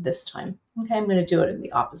beads this time. Okay, I'm going to do it in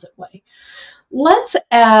the opposite way. Let's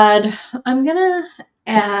add, I'm going to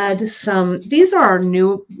add some, these are our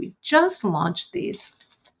new, we just launched these.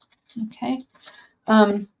 Okay,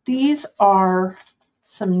 these are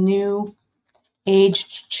some new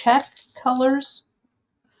aged check colors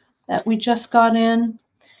that we just got in.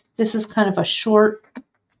 This is kind of a short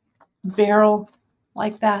barrel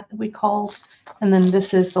like that we called. And then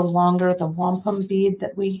this is the longer, the wampum bead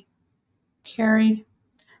that we carry.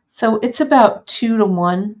 So it's about 2 to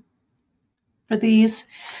 1 for these.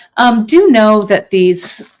 Do know that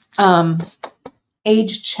these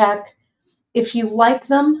aged check, if you like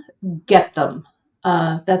them, get them.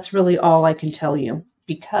 That's really all I can tell you,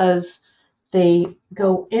 because they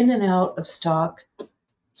go in and out of stock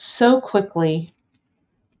so quickly.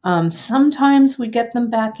 Sometimes we get them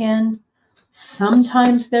back in.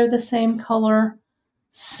 Sometimes they're the same color.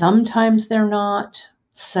 Sometimes they're not.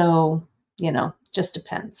 So, just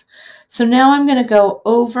depends. So now I'm going to go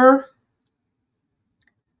over,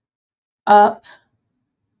 up,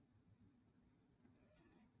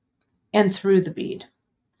 and through the bead.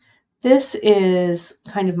 This is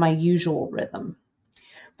kind of my usual rhythm.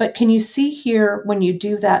 But can you see here when you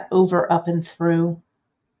do that over, up, and through,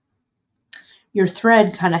 your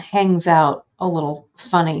thread kind of hangs out a little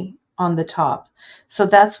funny on the top. So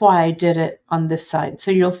that's why I did it on this side. So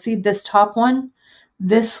you'll see this top one,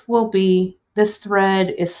 this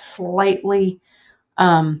thread is slightly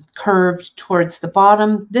curved towards the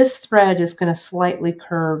bottom. This thread is going to slightly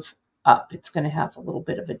curve up. It's going to have a little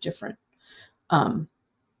bit of a different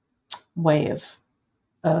way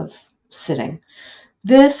of sitting.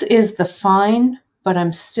 This is the fine, but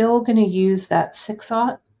I'm still going to use that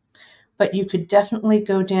 6/0. But you could definitely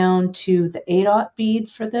go down to the 8/0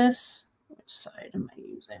 bead for this. Which side am I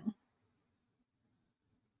using?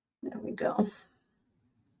 There we go.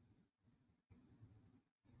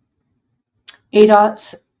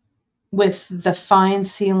 8/0 with the fine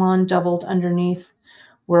Ceylon doubled underneath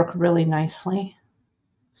work really nicely.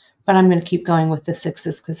 But I'm going to keep going with the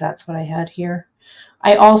 6s because that's what I had here.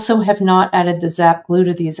 I also have not added the zap glue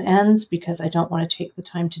to these ends because I don't want to take the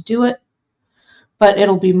time to do it. But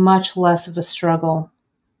it'll be much less of a struggle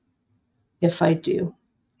if I do.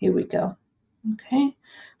 Here we go. Okay,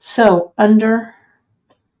 so under,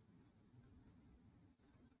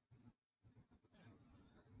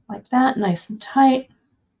 like that, nice and tight.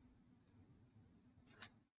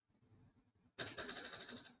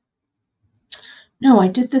 No, I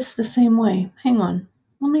did this the same way. Hang on.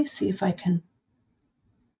 Let me see if I can.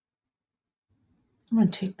 I'm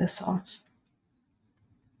going to take this off.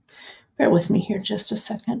 Bear with me here just a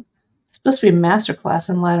second. It's supposed to be a masterclass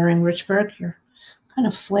in laddering, Richburg. You're kind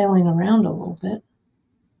of flailing around a little bit.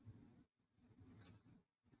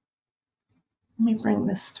 Let me bring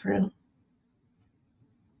this through.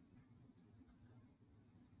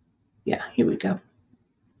 Yeah, here we go.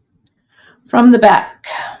 From the back,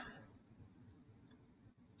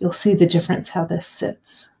 you'll see the difference how this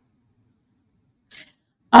sits.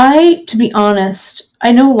 To be honest,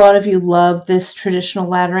 I know a lot of you love this traditional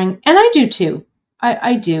laddering, and I do too.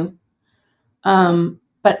 I do.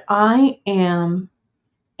 But I am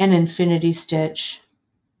an infinity stitch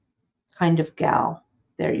kind of gal.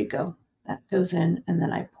 There you go. That goes in, and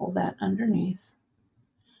then I pull that underneath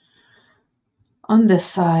on this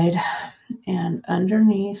side and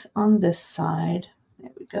underneath on this side.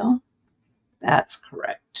 There we go. That's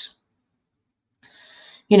correct.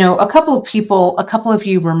 You know, a couple of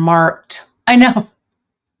you remarked, I know.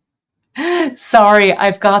 Sorry,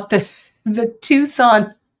 I've got the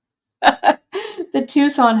Tucson, the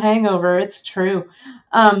Tucson hangover. It's true.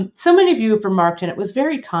 So many of you have remarked, and it was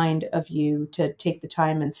very kind of you to take the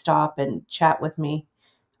time and stop and chat with me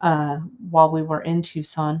while we were in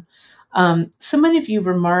Tucson. So many of you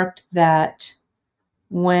remarked that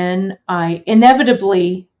when I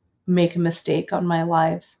inevitably make a mistake on my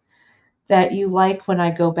lives, that you like when I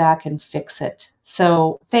go back and fix it.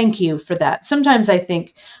 So thank you for that. Sometimes I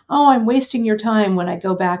think, oh, I'm wasting your time when I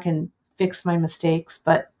go back and fix my mistakes.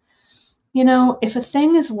 But, you know, if a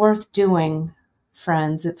thing is worth doing,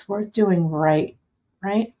 friends, it's worth doing right?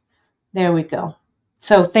 There we go.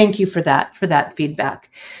 So thank you for that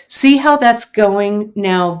feedback. See how that's going?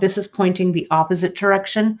 Now this is pointing the opposite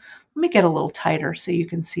direction. Let me get a little tighter so you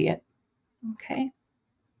can see it. Okay.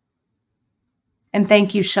 And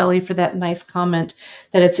thank you, Shelley, for that nice comment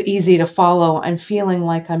that it's easy to follow. I'm feeling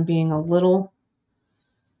like I'm being a little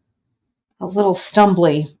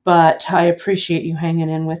stumbly, but I appreciate you hanging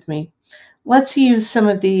in with me. Let's use some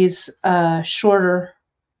of these shorter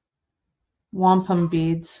wampum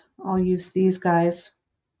beads. I'll use these guys,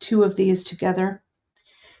 2 of these together,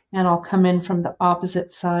 and I'll come in from the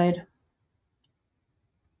opposite side.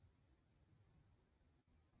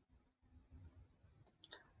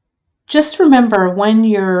 Just remember, when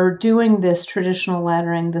you're doing this traditional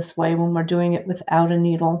laddering this way, when we're doing it without a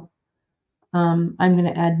needle, I'm going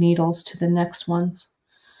to add needles to the next ones.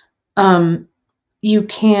 You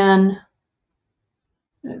can,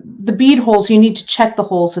 the bead holes, you need to check the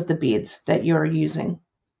holes of the beads that you're using,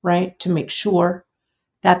 right? To make sure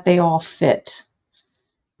that they all fit.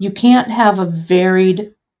 You can't have a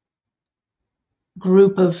varied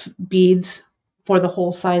group of beads for the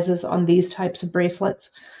hole sizes on these types of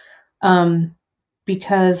bracelets.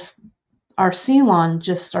 Because our Ceylon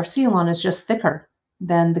is just thicker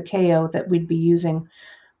than the KO that we'd be using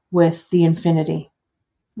with the Infinity.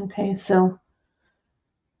 Okay, so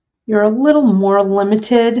you're a little more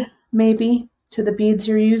limited maybe to the beads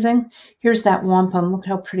you're using. Here's that wampum. Look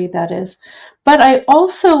how pretty that is. But I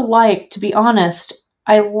also like, to be honest,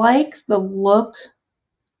 I like the look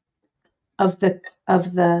of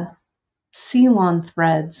the Ceylon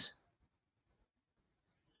threads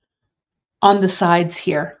on the sides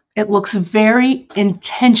here. It looks very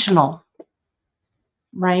intentional,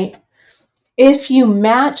 right? If you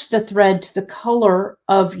match the thread to the color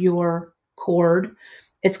of your cord,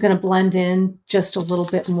 it's going to blend in just a little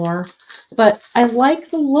bit more. But I like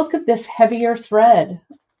the look of this heavier thread,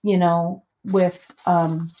 you know, with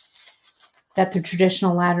that the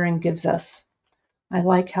traditional laddering gives us. I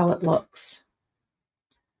like how it looks.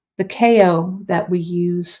 The KO that we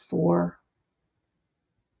use for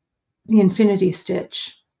the Infinity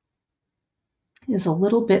stitch is a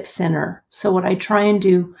little bit thinner. So what I try and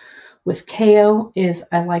do with KO is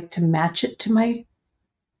I like to match it to my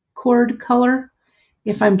cord color.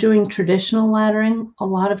 If I'm doing traditional laddering, a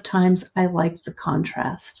lot of times I like the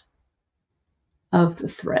contrast of the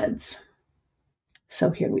threads. So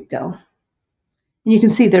here we go. And you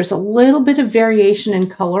can see there's a little bit of variation in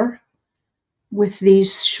color with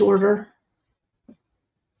these shorter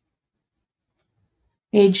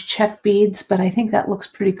age check beads, but I think that looks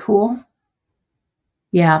pretty cool.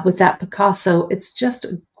 Yeah, with that Picasso, it's just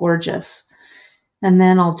gorgeous. And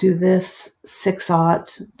then I'll do this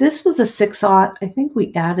 6/0. This was a 6/0. I think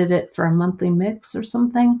we added it for a monthly mix or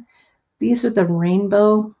something. These are the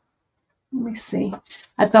rainbow. Let me see.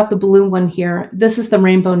 I've got the blue one here. This is the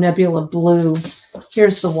Rainbow Nebula blue.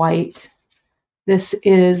 Here's the white. This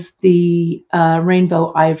is the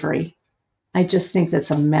Rainbow Ivory. I just think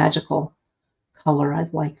that's a magical color. I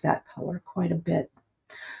like that color quite a bit.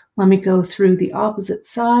 Let me go through the opposite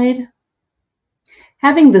side.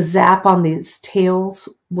 Having the zap on these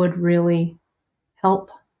tails would really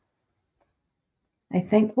help. I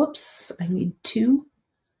think, whoops, I need 2,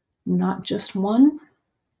 not just 1.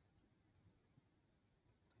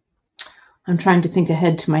 I'm trying to think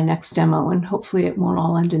ahead to my next demo, and hopefully it won't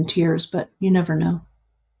all end in tears, but you never know.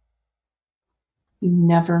 You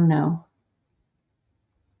never know.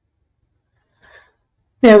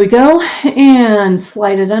 There we go, and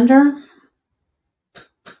slide it under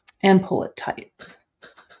and pull it tight.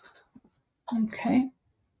 Okay.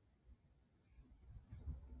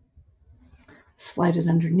 Slide it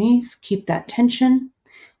underneath, keep that tension,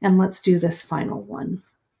 and let's do this final one.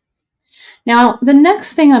 Now, the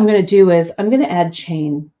next thing I'm going to do is I'm going to add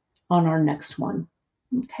chain on our next one.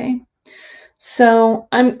 Okay. So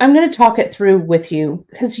I'm going to talk it through with you,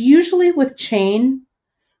 because usually with chain,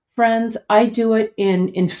 friends, I do it in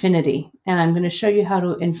infinity, and I'm going to show you how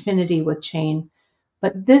to infinity with chain.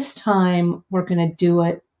 But this time we're going to do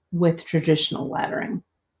it with traditional laddering.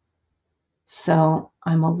 So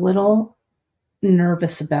I'm a little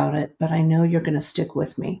nervous about it, but I know you're going to stick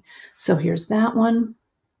with me. So here's that one.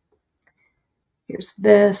 Here's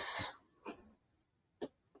this.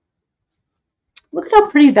 Look at how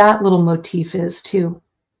pretty that little motif is too.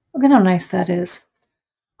 Look at how nice that is.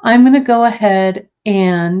 I'm going to go ahead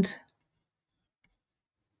and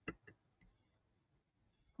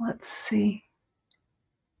let's see.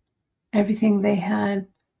 Everything they had.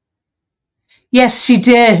 Yes, she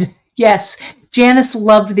did. Yes. Janice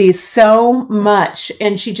loved these so much,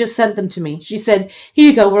 and she just sent them to me. She said, here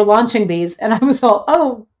you go, we're launching these. And I was all,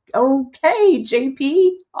 oh, okay,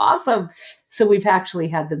 JP, awesome. So we've actually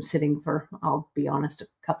had them sitting for, I'll be honest, a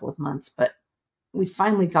couple of months, but we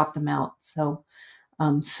finally got them out. So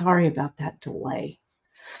sorry about that delay.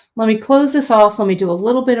 Let me close this off. Let me do a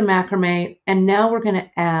little bit of macrame, and now we're going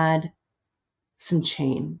to add some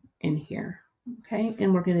chain in here. Okay,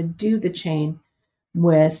 and we're going to do the chain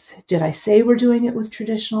with, did I say we're doing it with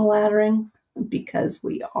traditional laddering? Because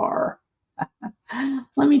we are.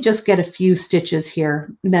 Let me just get a few stitches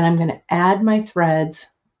here. Then I'm going to add my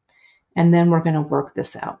threads, and then we're going to work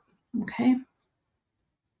this out. Okay.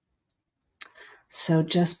 So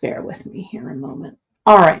just bear with me here a moment.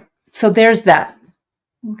 All right. So there's that.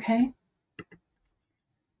 Okay.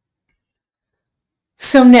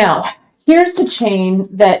 So now here's the chain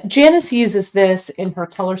that Janice uses this in her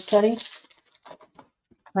color study.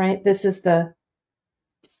 Right. This is the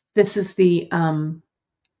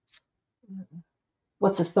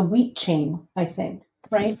what's this? The wheat chain, I think,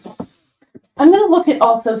 right? I'm going to look at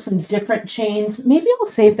also some different chains. Maybe I'll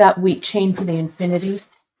save that wheat chain for the infinity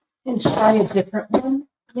and try a different one,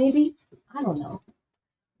 maybe. I don't know.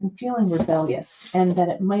 I'm feeling rebellious, and that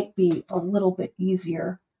it might be a little bit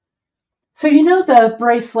easier. So you know the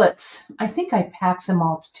bracelets, I think I packed them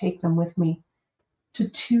all to take them with me to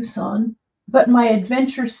Tucson, but my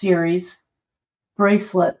adventure series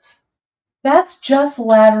bracelets, that's just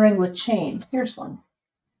laddering with chain. Here's one.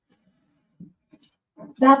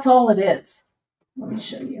 That's all it is. Let me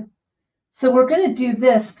show you. So we're going to do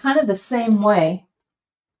this kind of the same way,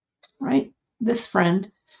 right? This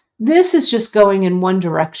friend. This is just going in one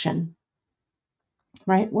direction,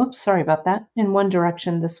 right? Whoops, sorry about that. In one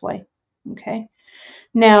direction this way, okay?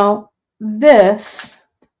 Now, this,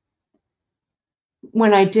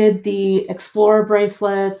 when I did the Explorer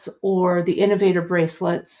bracelets or the Innovator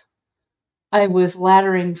bracelets, I was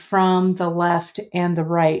laddering from the left and the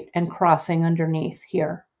right and crossing underneath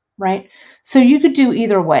here, right? So you could do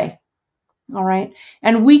either way, all right?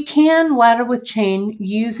 And we can ladder with chain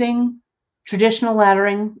using traditional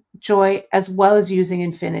laddering, Joy, as well as using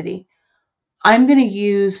infinity. I'm going to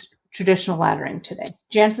use traditional laddering today.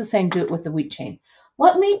 Janice is saying do it with the wheat chain.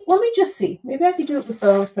 Let me just see. Maybe I could do it with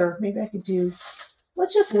both, or maybe I could do,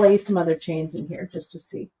 let's just lay some other chains in here just to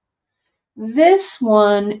see. This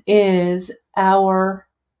one is our,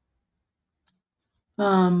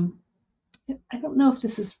 I don't know if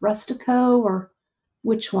this is Rustico or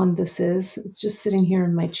which one this is. It's just sitting here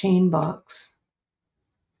in my chain box.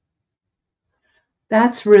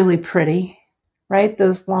 That's really pretty, right?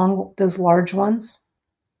 Those large ones,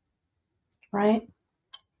 right?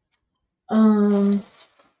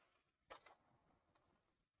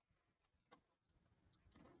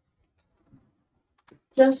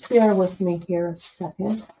 Just bear with me here a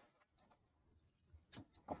second.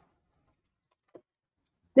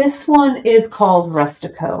 This one is called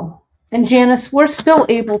Rustico. And Janice, we're still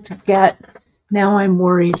able to get, now I'm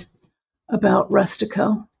worried about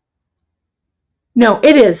Rustico. No,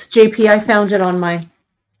 it is. JP, I found it on my,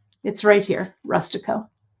 it's right here, Rustico.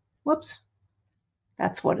 Whoops.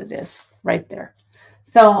 That's what it is, right there.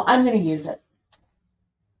 So I'm going to use it.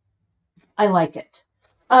 I like it.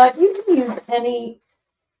 You can use any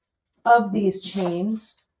of these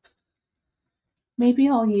chains. Maybe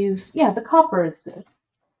I'll use, yeah, the copper is good.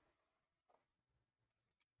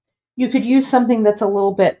 You could use something that's a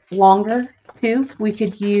little bit longer too. We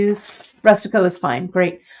could use, Rustico is fine,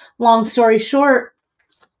 great. Long story short,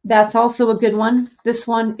 that's also a good one. This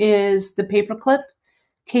one is the paperclip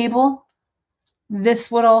cable.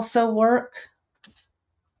 This would also work.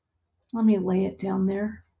 Let me lay it down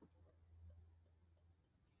there.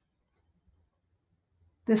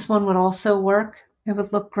 This one would also work. It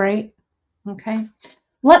would look great. Okay.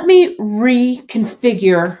 Let me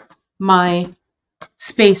reconfigure my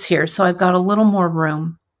space here so I've got a little more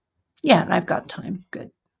room. Yeah, I've got time.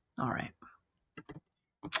 Good. All right.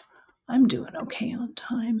 I'm doing okay on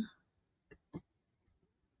time.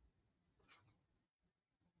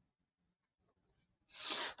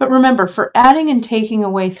 But remember, for adding and taking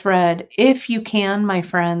away thread, if you can, my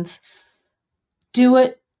friends, do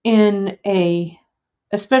it in a,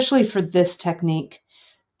 especially for this technique,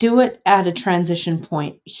 do it at a transition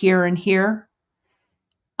point here and here.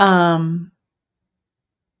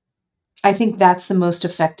 I think that's the most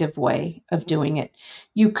effective way of doing it.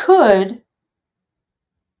 You could,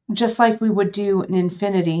 just like we would do an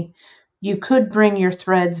infinity, you could bring your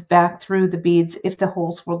threads back through the beads if the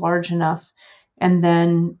holes were large enough, and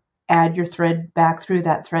then add your thread back through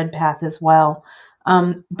that thread path as well.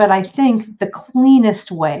 But I think the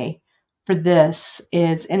cleanest way for this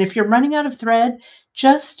is, and if you're running out of thread,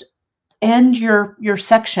 just end your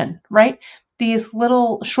section, right? These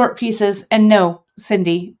little short pieces, and no,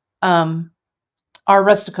 Cindy, our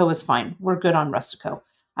Rustico is fine. We're good on Rustico.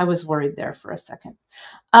 I was worried there for a second.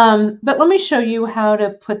 But let me show you how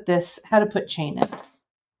to put chain in.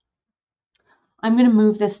 I'm going to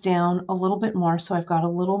move this down a little bit more so I've got a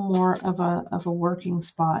little more of a working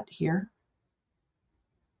spot here.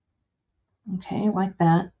 Okay, like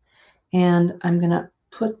that. And I'm going to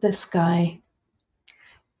put this guy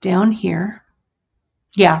down here.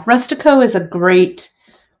 Yeah, Rustico is a great,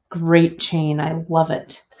 great chain. I love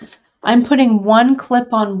it. I'm putting one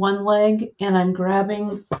clip on one leg and I'm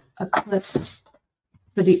grabbing a clip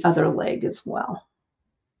for the other leg as well.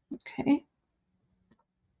 Okay.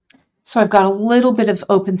 So I've got a little bit of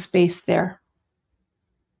open space there.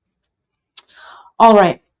 All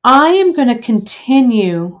right. I am going to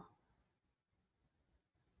continue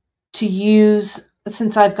to use,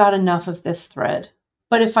 since I've got enough of this thread.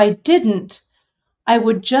 But if I didn't, I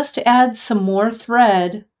would just add some more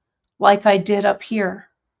thread like I did up here.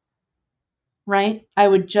 Right? I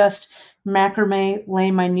would just macrame,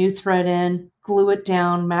 lay my new thread in, glue it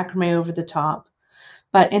down, macrame over the top.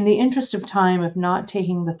 But in the interest of time of not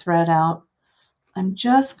taking the thread out, I'm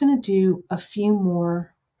just going to do a few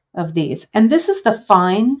more of these. And this is the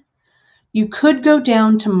fine. You could go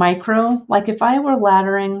down to micro. Like if I were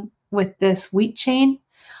laddering with this wheat chain,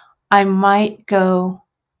 I might go,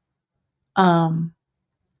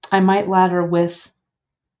 I might ladder with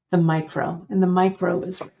the micro. And the micro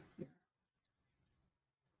is,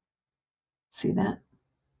 see that?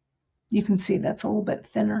 You can see that's a little bit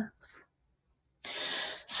thinner.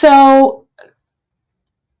 So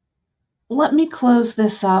let me close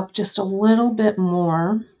this up just a little bit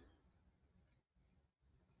more.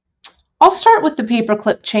 I'll start with the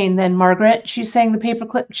paperclip chain then, Margaret. She's saying the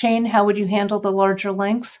paperclip chain, how would you handle the larger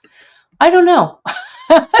lengths? I don't know.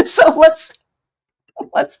 So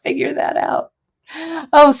let's figure that out.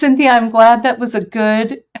 Oh, Cynthia, I'm glad that was a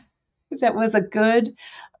good,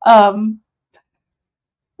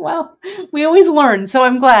 well, we always learn. So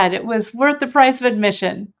I'm glad it was worth the price of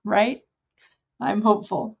admission, right? I'm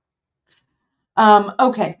hopeful.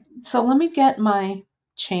 Okay, so let me get my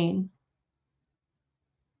chain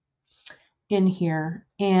in here,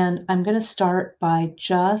 and I'm going to start by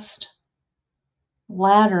just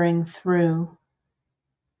laddering through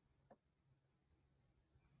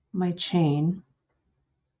my chain.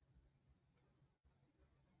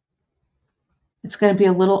 It's going to be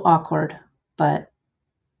a little awkward, but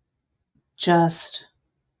just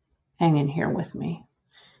hang in here with me.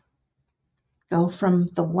 Go from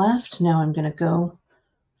the left. Now I'm going to go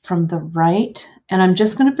from the right, and I'm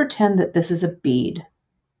just going to pretend that this is a bead.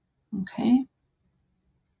 Okay.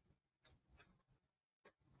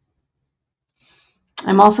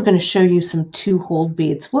 I'm also going to show you some 2-hole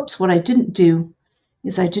beads. Whoops, what I didn't do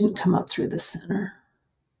is I didn't come up through the center.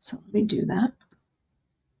 So let me do that.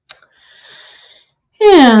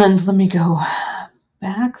 And let me go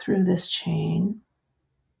back through this chain.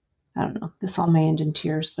 I don't know, this all may end in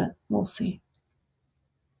tears, but we'll see.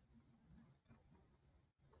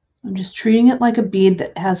 I'm just treating it like a bead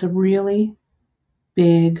that has a really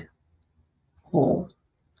big hole.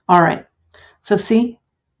 All right, so see,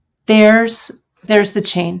 there's the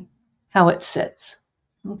chain, how it sits,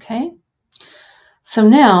 okay? So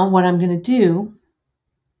now what I'm going to do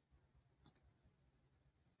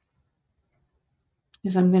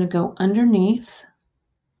is I'm going to go underneath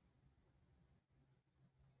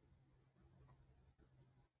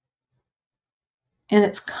and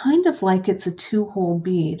it's kind of like it's a 2-hole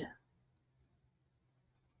bead.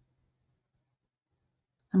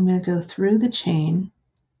 I'm going to go through the chain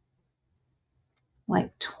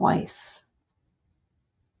like twice.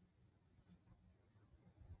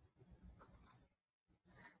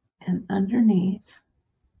 And underneath.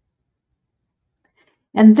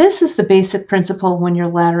 And this is the basic principle when you're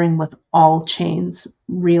laddering with all chains,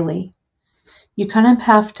 really. You kind of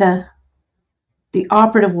have to, the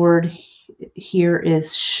operative word here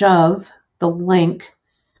is shove the link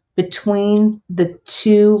between the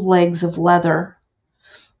 2 legs of leather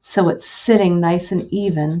so it's sitting nice and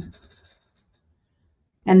even.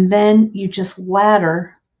 And then you just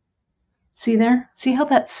ladder. See there? See how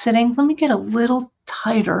that's sitting? Let me get a little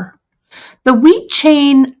tighter. The wheat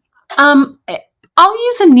chain, I'll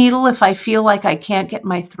use a needle if I feel like I can't get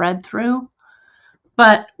my thread through.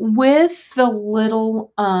 But with the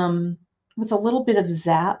little, with a little bit of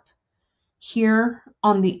zap here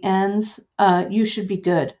on the ends, you should be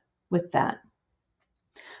good with that.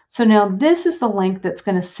 So now this is the length that's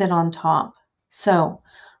going to sit on top. So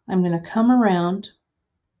I'm going to come around.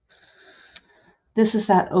 This is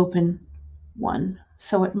that open one.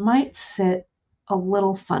 So it might sit a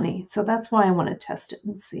little funny. So that's why I want to test it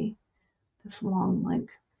and see this long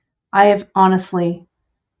length. I have honestly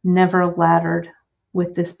never laddered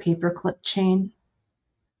with this paperclip chain,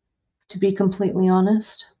 to be completely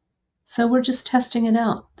honest. So we're just testing it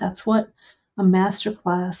out. That's what a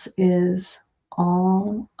masterclass is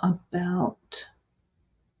all about.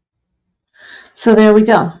 So there we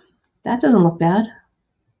go. That doesn't look bad.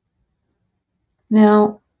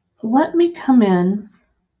 Now, let me come in.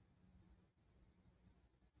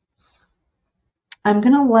 I'm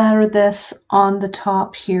going to ladder this on the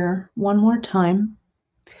top here one more time.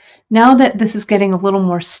 Now that this is getting a little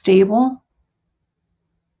more stable,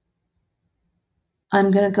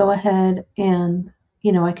 I'm going to go ahead and,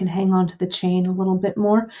 you know, I can hang on to the chain a little bit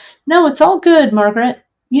more. No, it's all good, Margaret.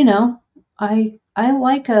 You know, I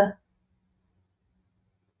like a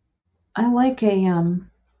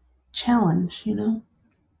challenge, you know.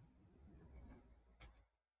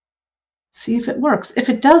 See if it works. If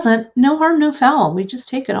it doesn't, no harm, no foul. We just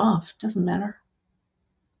take it off. Doesn't matter.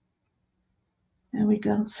 There we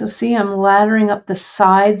go. So see, I'm laddering up the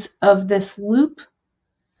sides of this loop.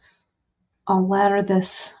 I'll ladder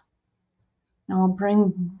this. Now I'll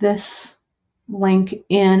bring this link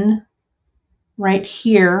in right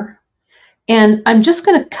here. And I'm just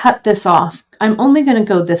going to cut this off. I'm only going to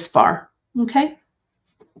go this far. Okay?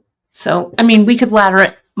 So, I mean, we could ladder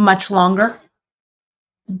it much longer,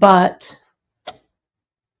 but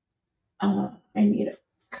I need a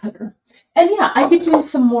cutter. And yeah, I could do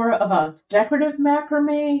some more of a decorative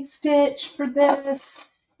macrame stitch for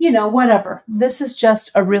this, you know, whatever. This is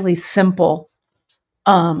just a really simple,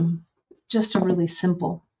 kind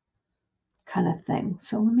of thing.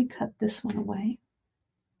 So let me cut this one away.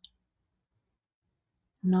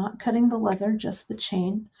 Not cutting the leather, just the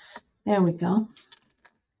chain. There we go.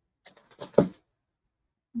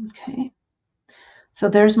 Okay. So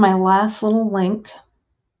there's my last little link.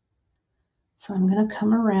 So I'm going to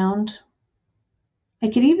come around. I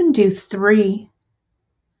could even do 3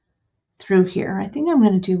 through here. I think I'm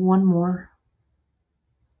going to do one more.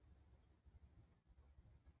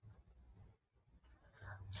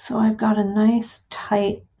 So I've got a nice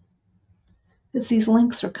tight, because these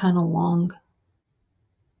links are kind of long.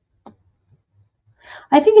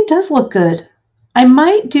 I think it does look good. I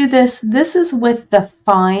might do this. This is with the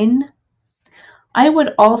fine. I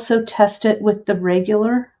would also test it with the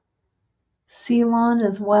regular Ceylon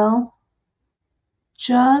as well,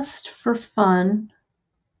 just for fun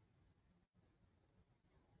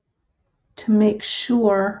to make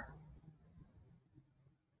sure.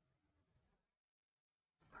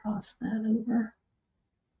 Cross that over.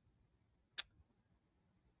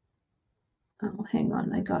 Oh, hang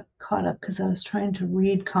on. I got caught up because I was trying to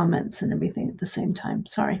read comments and everything at the same time.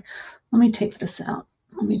 Sorry. Let me take this out.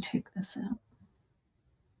 Let me take this out.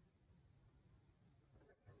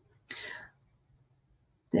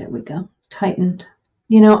 There we go. Tightened.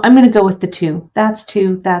 You know, I'm going to go with the 2. That's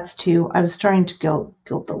 2. That's 2. I was starting to gild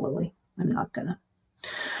the lily. I'm not going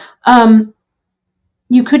to.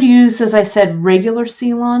 You could use, as I said, regular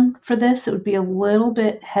Ceylon for this. It would be a little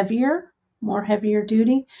bit heavier, more heavier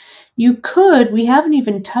duty. You could, we haven't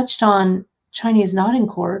even touched on Chinese knotting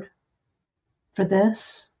cord for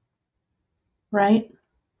this, right?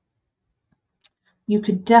 You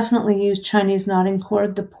could definitely use Chinese knotting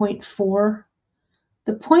cord, the 0.4.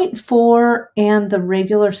 The 0.4 and the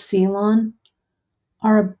regular Ceylon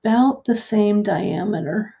are about the same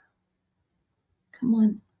diameter. Come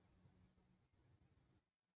on.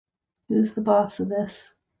 Who's the boss of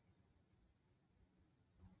this?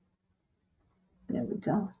 There we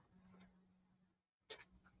go.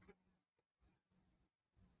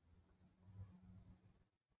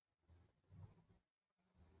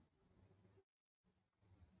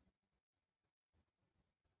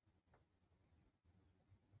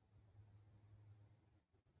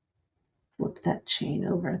 Flip that chain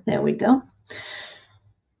over. There we go.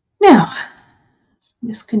 Now,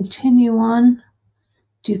 just continue on.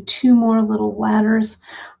 Do 2 more little ladders.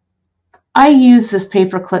 I use this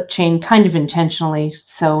paper clip chain kind of intentionally.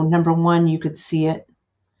 So number 1, you could see it.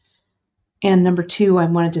 And number 2, I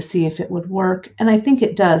wanted to see if it would work. And I think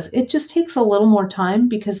it does. It just takes a little more time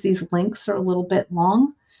because these links are a little bit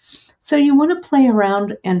long. So you want to play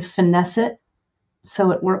around and finesse it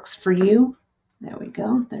so it works for you. There we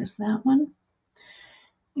go. There's that one.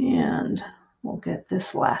 And we'll get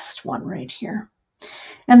this last one right here.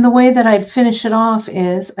 And the way that I'd finish it off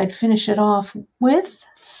is I'd finish it off with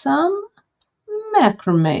some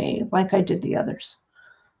macrame like I did the others,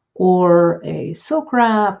 or a silk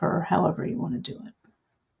wrap, or however you want to do it.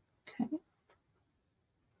 Okay.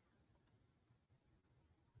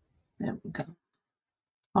 There we go.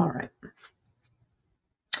 All right.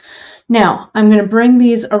 Now I'm going to bring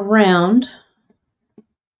these around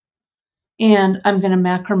and I'm going to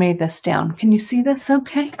macrame this down. Can you see this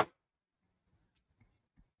okay?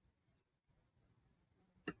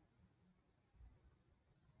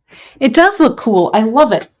 It does look cool. I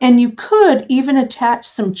love it. And you could even attach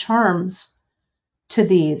some charms to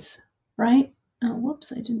these, right? Oh,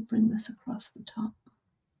 whoops, I didn't bring this across the top.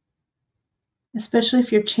 Especially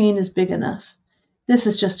if your chain is big enough. This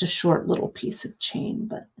is just a short little piece of chain,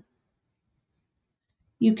 but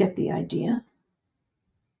you get the idea.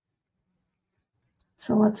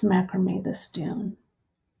 So let's macrame this down.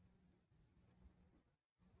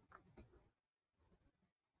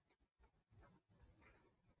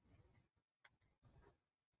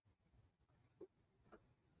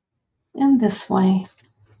 And this way.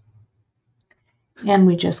 And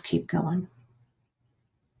we just keep going.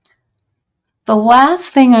 The last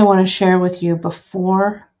thing I want to share with you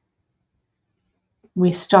before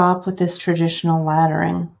we stop with this traditional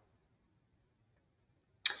laddering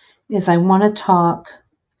is I want to talk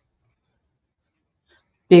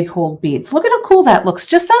big hole beads. Look at how cool that looks.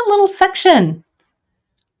 Just that little section,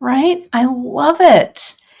 right? I love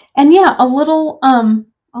it. And yeah, a little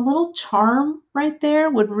charm right there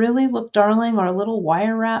would really look darling, or a little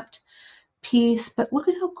wire wrapped piece. But look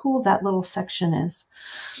at how cool that little section is.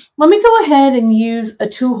 Let me go ahead and use a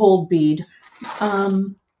 2-hole bead.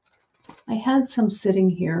 I had some sitting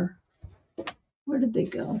here. Where did they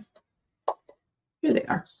go? Here they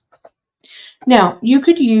are. Now, you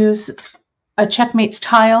could use a Checkmates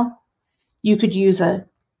tile. You could use a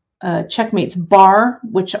Checkmates bar,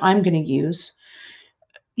 which I'm going to use.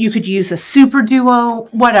 You could use a Super Duo,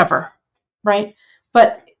 whatever, right?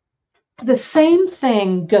 But the same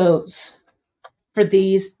thing goes for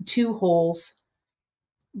these 2 holes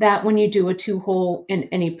that when you do a 2-hole in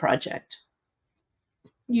any project.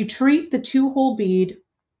 You treat the 2-hole bead,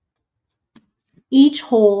 each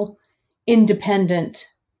hole independent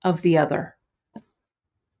of the other.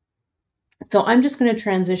 So I'm just going to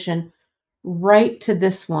transition right to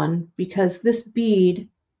this one because this bead,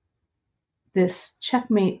 this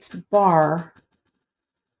Checkmates bar,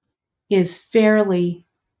 is fairly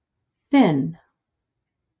thin,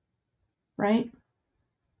 right?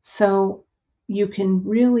 So you can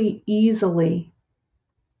really easily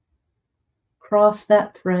cross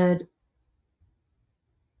that thread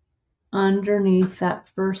underneath that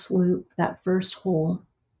first loop, that first hole.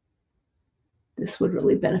 This would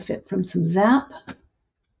really benefit from some zap,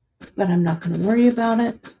 but I'm not going to worry about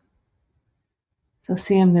it. So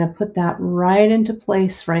see, I'm going to put that right into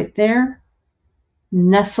place right there.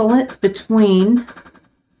 Nestle it between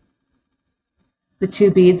the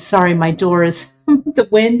two beads. Sorry, my door is the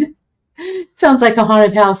wind. It sounds like a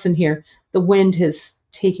haunted house in here. The wind is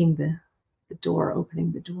taking the door,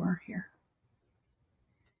 opening the door here.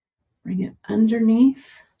 Bring it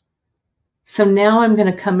underneath. So now I'm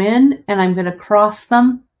going to come in and I'm going to cross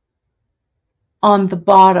them on the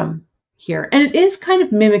bottom here. And it is kind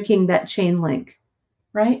of mimicking that chain link,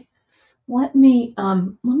 right? Let me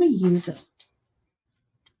use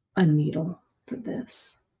a needle for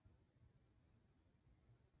this.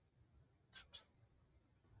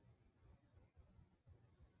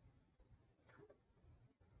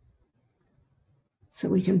 So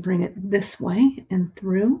we can bring it this way and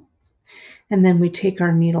through. And then we take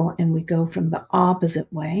our needle and we go from the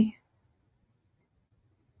opposite way.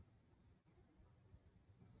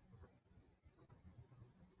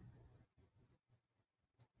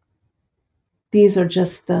 These are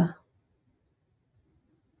just the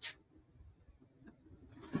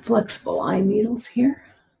flexible eye needles here.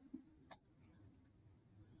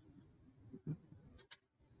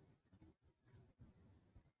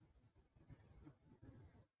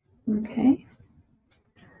 Okay.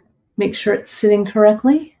 Make sure it's sitting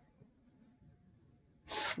correctly.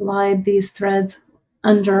 Slide these threads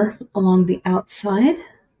under along the outside.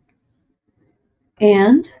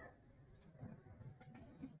 And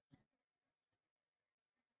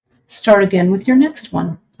start again with your next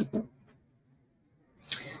one.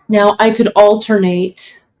 Now I could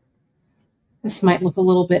alternate, this might look a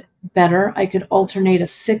little bit better. I could alternate a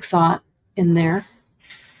 6/0 in there.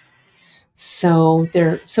 So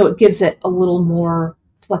it gives it a little more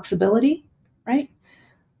flexibility, right?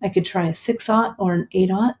 I could try a 6/0 or an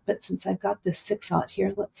 8/0, but since I've got this 6/0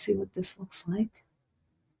 here, let's see what this looks like.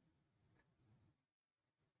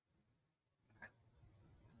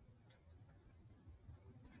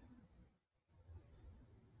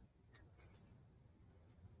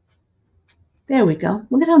 There we go.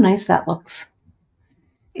 Look at how nice that looks.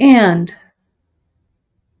 And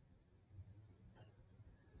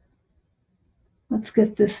let's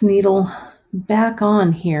get this needle back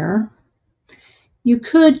on here. You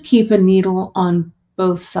could keep a needle on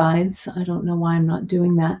both sides. I don't know why I'm not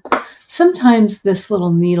doing that. Sometimes this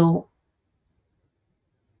little needle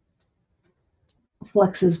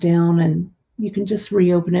flexes down and you can just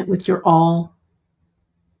reopen it with your awl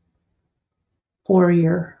or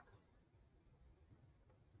your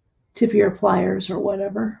tip of your pliers or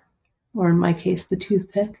whatever, or in my case, the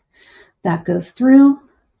toothpick. That goes through.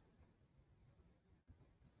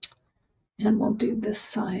 And we'll do this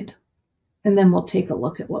side. And then we'll take a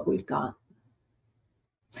look at what we've got.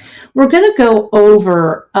 We're going to go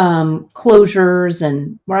over closures,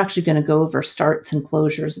 and we're actually going to go over starts and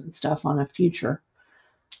closures and stuff on a future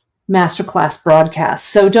masterclass broadcast.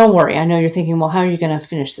 So don't worry. I know you're thinking, well, how are you going to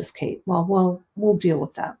finish this, Kate? Well, we'll deal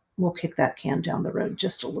with that. We'll kick that can down the road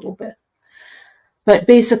just a little bit. But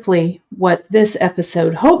basically, what this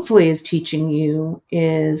episode hopefully is teaching you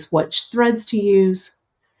is which threads to use,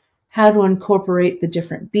 how to incorporate the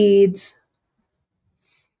different beads,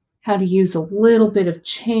 how to use a little bit of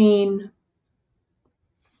chain.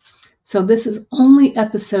 So this is only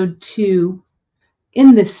episode 2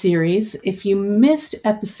 in this series. If you missed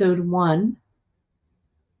episode 1,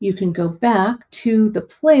 you can go back to the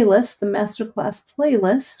playlist, the masterclass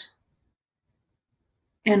playlist,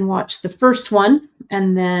 and watch the first one,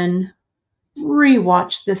 and then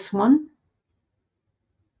re-watch this one.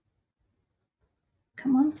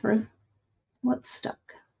 Come on through. What's stuck?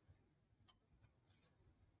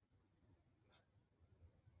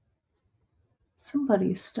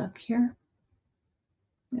 Somebody's stuck here.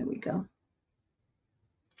 There we go.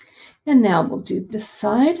 And now we'll do this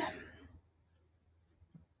side.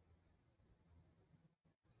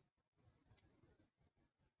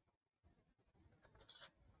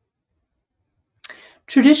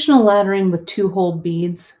 Traditional laddering with 2-hole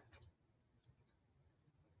beads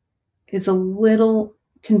can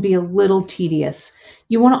be a little tedious.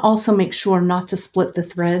 You want to also make sure not to split the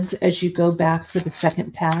threads as you go back for the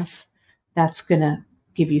second pass. That's going to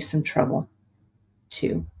give you some trouble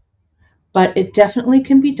too. But it definitely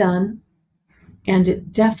can be done, and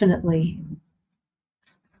it definitely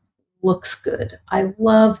looks good. I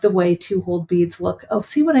love the way 2-hole beads look. Oh,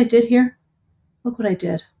 see what I did here? Look what I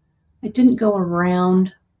did. I didn't go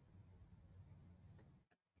around.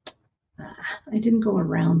 I didn't go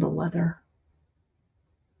around the leather.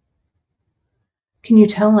 Can you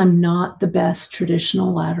tell I'm not the best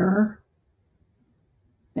traditional ladderer?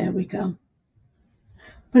 There we go.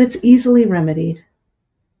 But it's easily remedied.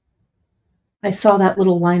 I saw that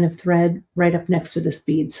little line of thread right up next to this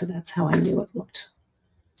bead, so that's how I knew it looked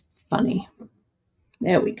funny.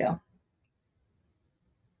 There we go.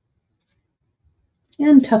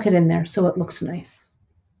 And tuck it in there so it looks nice.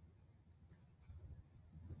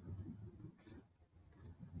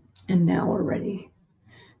 And now we're ready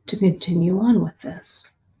to continue on with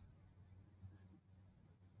this.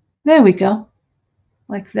 There we go.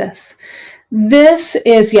 Like this. This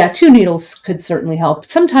is, yeah, 2 needles could certainly help.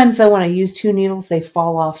 Sometimes though, when I use 2 needles, they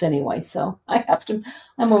fall off anyway, so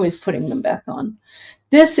I'm always putting them back on.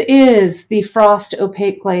 This is the Frost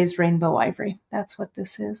Opaque Glaze Rainbow Ivory. That's what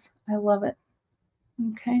this is. I love it.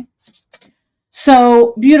 Okay.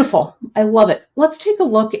 So beautiful. I love it. Let's take a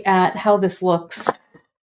look at how this looks.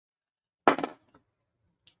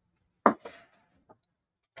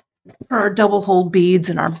 For our double hole beads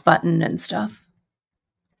and our button and stuff.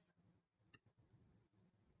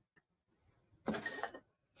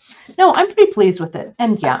 No, I'm pretty pleased with it.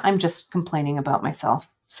 And yeah, I'm just complaining about myself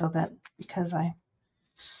because I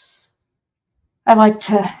like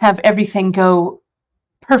to have everything go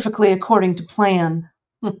perfectly according to plan.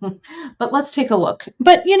 But let's take a look.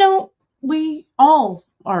 But you know, we all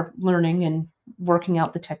are learning and working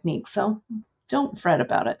out the technique, so don't fret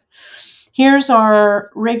about it. Here's our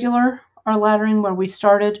laddering where we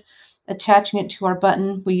started, attaching it to our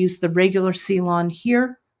button. We use the regular seal-on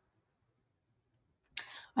here.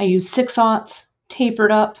 I used 6/0,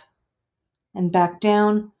 tapered up and back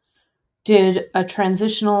down, did a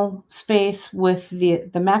transitional space with the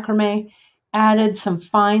macrame, added some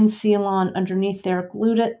fine seal-on underneath there,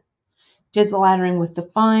 glued it, did the laddering with the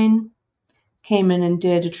fine, came in and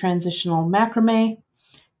did a transitional macrame,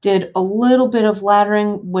 did a little bit of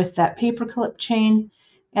laddering with that paperclip chain,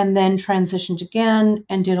 and then transitioned again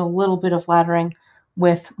and did a little bit of laddering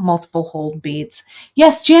with multiple hold beads.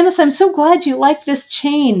 Yes, Janice, I'm so glad you like this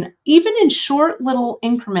chain, even in short little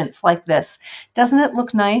increments like this. Doesn't it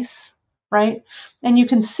look nice, right? And you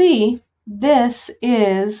can see this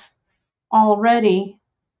is already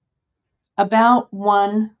about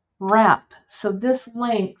 1 wrap. So this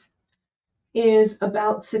length is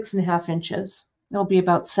about 6.5 inches. It'll be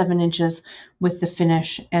about 7 inches with the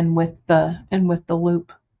finish and with the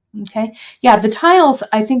loop. Okay. Yeah, the tiles,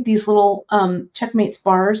 I think these little Checkmates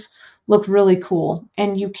bars look really cool.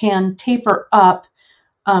 And you can taper up.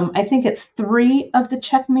 I think it's 3 of the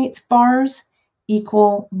Checkmates bars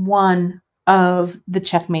equal 1 of the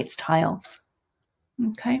Checkmates tiles.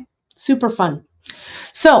 Okay. Super fun.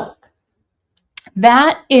 So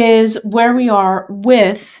that is where we are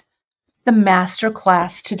with the master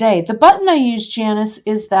class today. The button I use, Janice,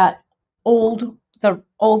 is the old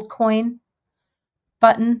coin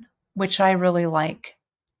button, which I really like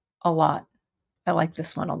a lot. I like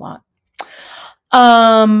this one a lot.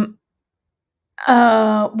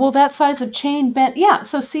 Will that size of chain bend? Yeah,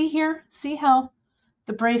 so see here, see how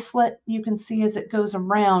the bracelet, you can see as it goes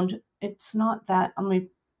around, it's not that. Let me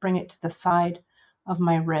bring it to the side of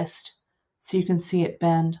my wrist so you can see it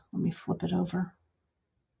bend. Let me flip it over.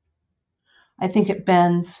 I think it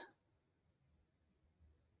bends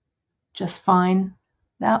just fine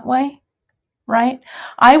that way, right?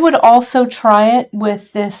 I would also try it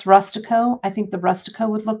with this Rustico. I think the Rustico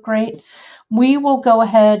would look great. We will go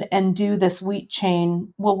ahead and do this wheat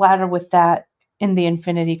chain. We'll ladder with that in the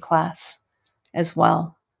Infinity class as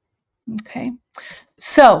well. Okay.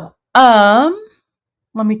 So,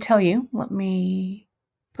 let me tell you, let me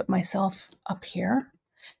put myself up here.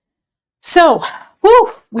 So,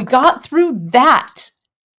 we got through that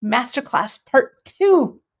masterclass part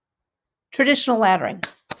 2, traditional laddering.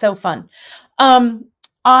 So fun. I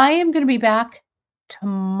am going to be back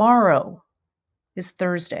tomorrow. Is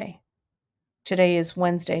Thursday. Today is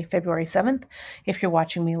Wednesday, February 7th. If you're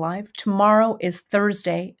watching me live, tomorrow is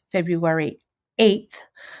Thursday, February 8th.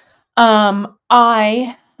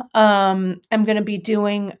 I am going to be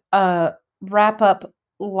doing a wrap-up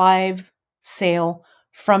live sale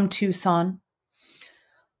from Tucson.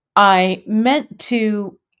 I meant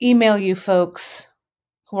to email you folks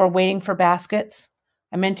who are waiting for baskets.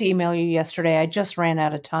 I meant to email you yesterday. I just ran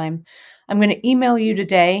out of time. I'm going to email you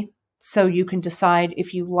today so you can decide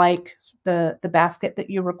if you like the basket that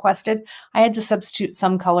you requested. I had to substitute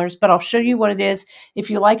some colors, but I'll show you what it is. If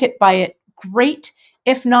you like it, buy it. Great.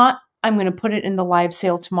 If not, I'm going to put it in the live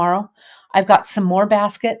sale tomorrow. I've got some more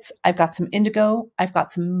baskets. I've got some indigo. I've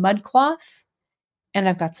got some mud cloth, and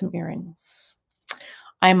I've got some earrings.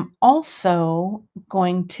 I'm also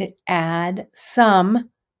going to add some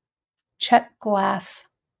check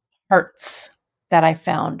glass hearts that I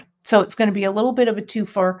found. So it's going to be a little bit of a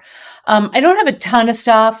twofer. I don't have a ton of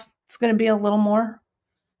stuff. It's going to be a little more,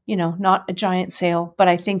 not a giant sale, but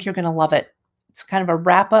I think you're going to love it. It's kind of a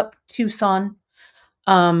wrap up Tucson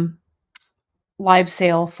live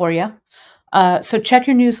sale for you. So check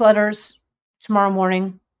your newsletters tomorrow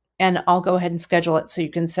morning, and I'll go ahead and schedule it so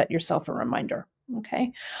you can set yourself a reminder.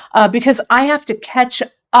 Okay. Because I have to catch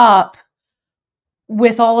up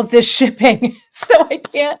with all of this shipping. So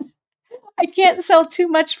I can't sell too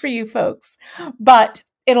much for you folks, but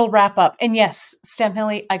it'll wrap up. And yes, Stem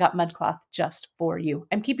Hilly, I got mud cloth just for you.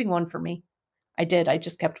 I'm keeping one for me. I did. I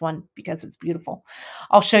just kept one because it's beautiful.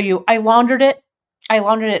 I'll show you. I laundered it.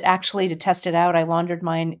 Actually to test it out. I laundered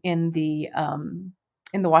mine in the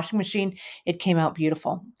washing machine. It came out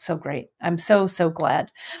beautiful. So great. I'm so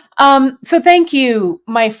glad. So thank you,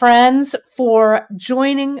 my friends, for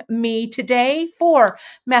joining me today for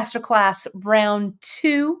Masterclass Round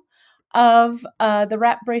 2 of the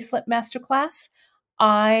Wrap Bracelet Masterclass.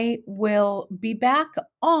 I will be back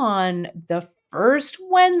on the first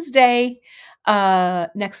Wednesday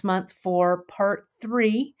next month for part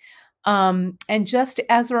 3. And just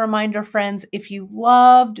as a reminder, friends, if you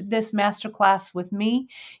loved this masterclass with me,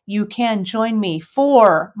 you can join me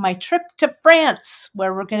for my trip to France,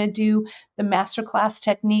 where we're going to do the masterclass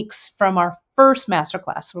techniques from our first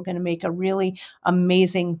masterclass. We're going to make a really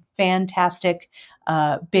amazing, fantastic,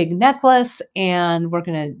 big necklace, and we're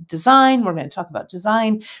going to talk about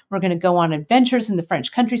design. We're going to go on adventures in the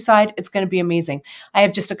French countryside. It's going to be amazing. I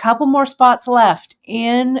have just a couple more spots left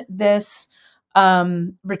in this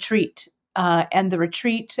retreat, and the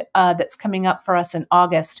retreat that's coming up for us in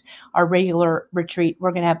August, our regular retreat.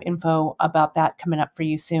 We're going to have info about that coming up for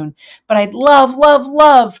you soon. But I'd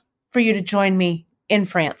love for you to join me in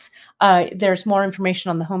France. There's more information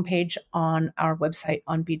on the homepage on our website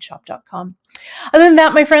on beadshop.com. Other than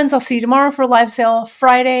that, my friends, I'll see you tomorrow for a live sale,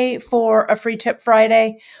 Friday for a free tip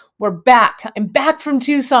Friday. We're back. I'm back from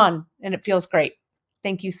Tucson, and it feels great.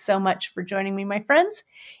 Thank you so much for joining me, my friends,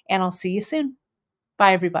 and I'll see you soon.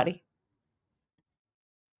 Bye, everybody.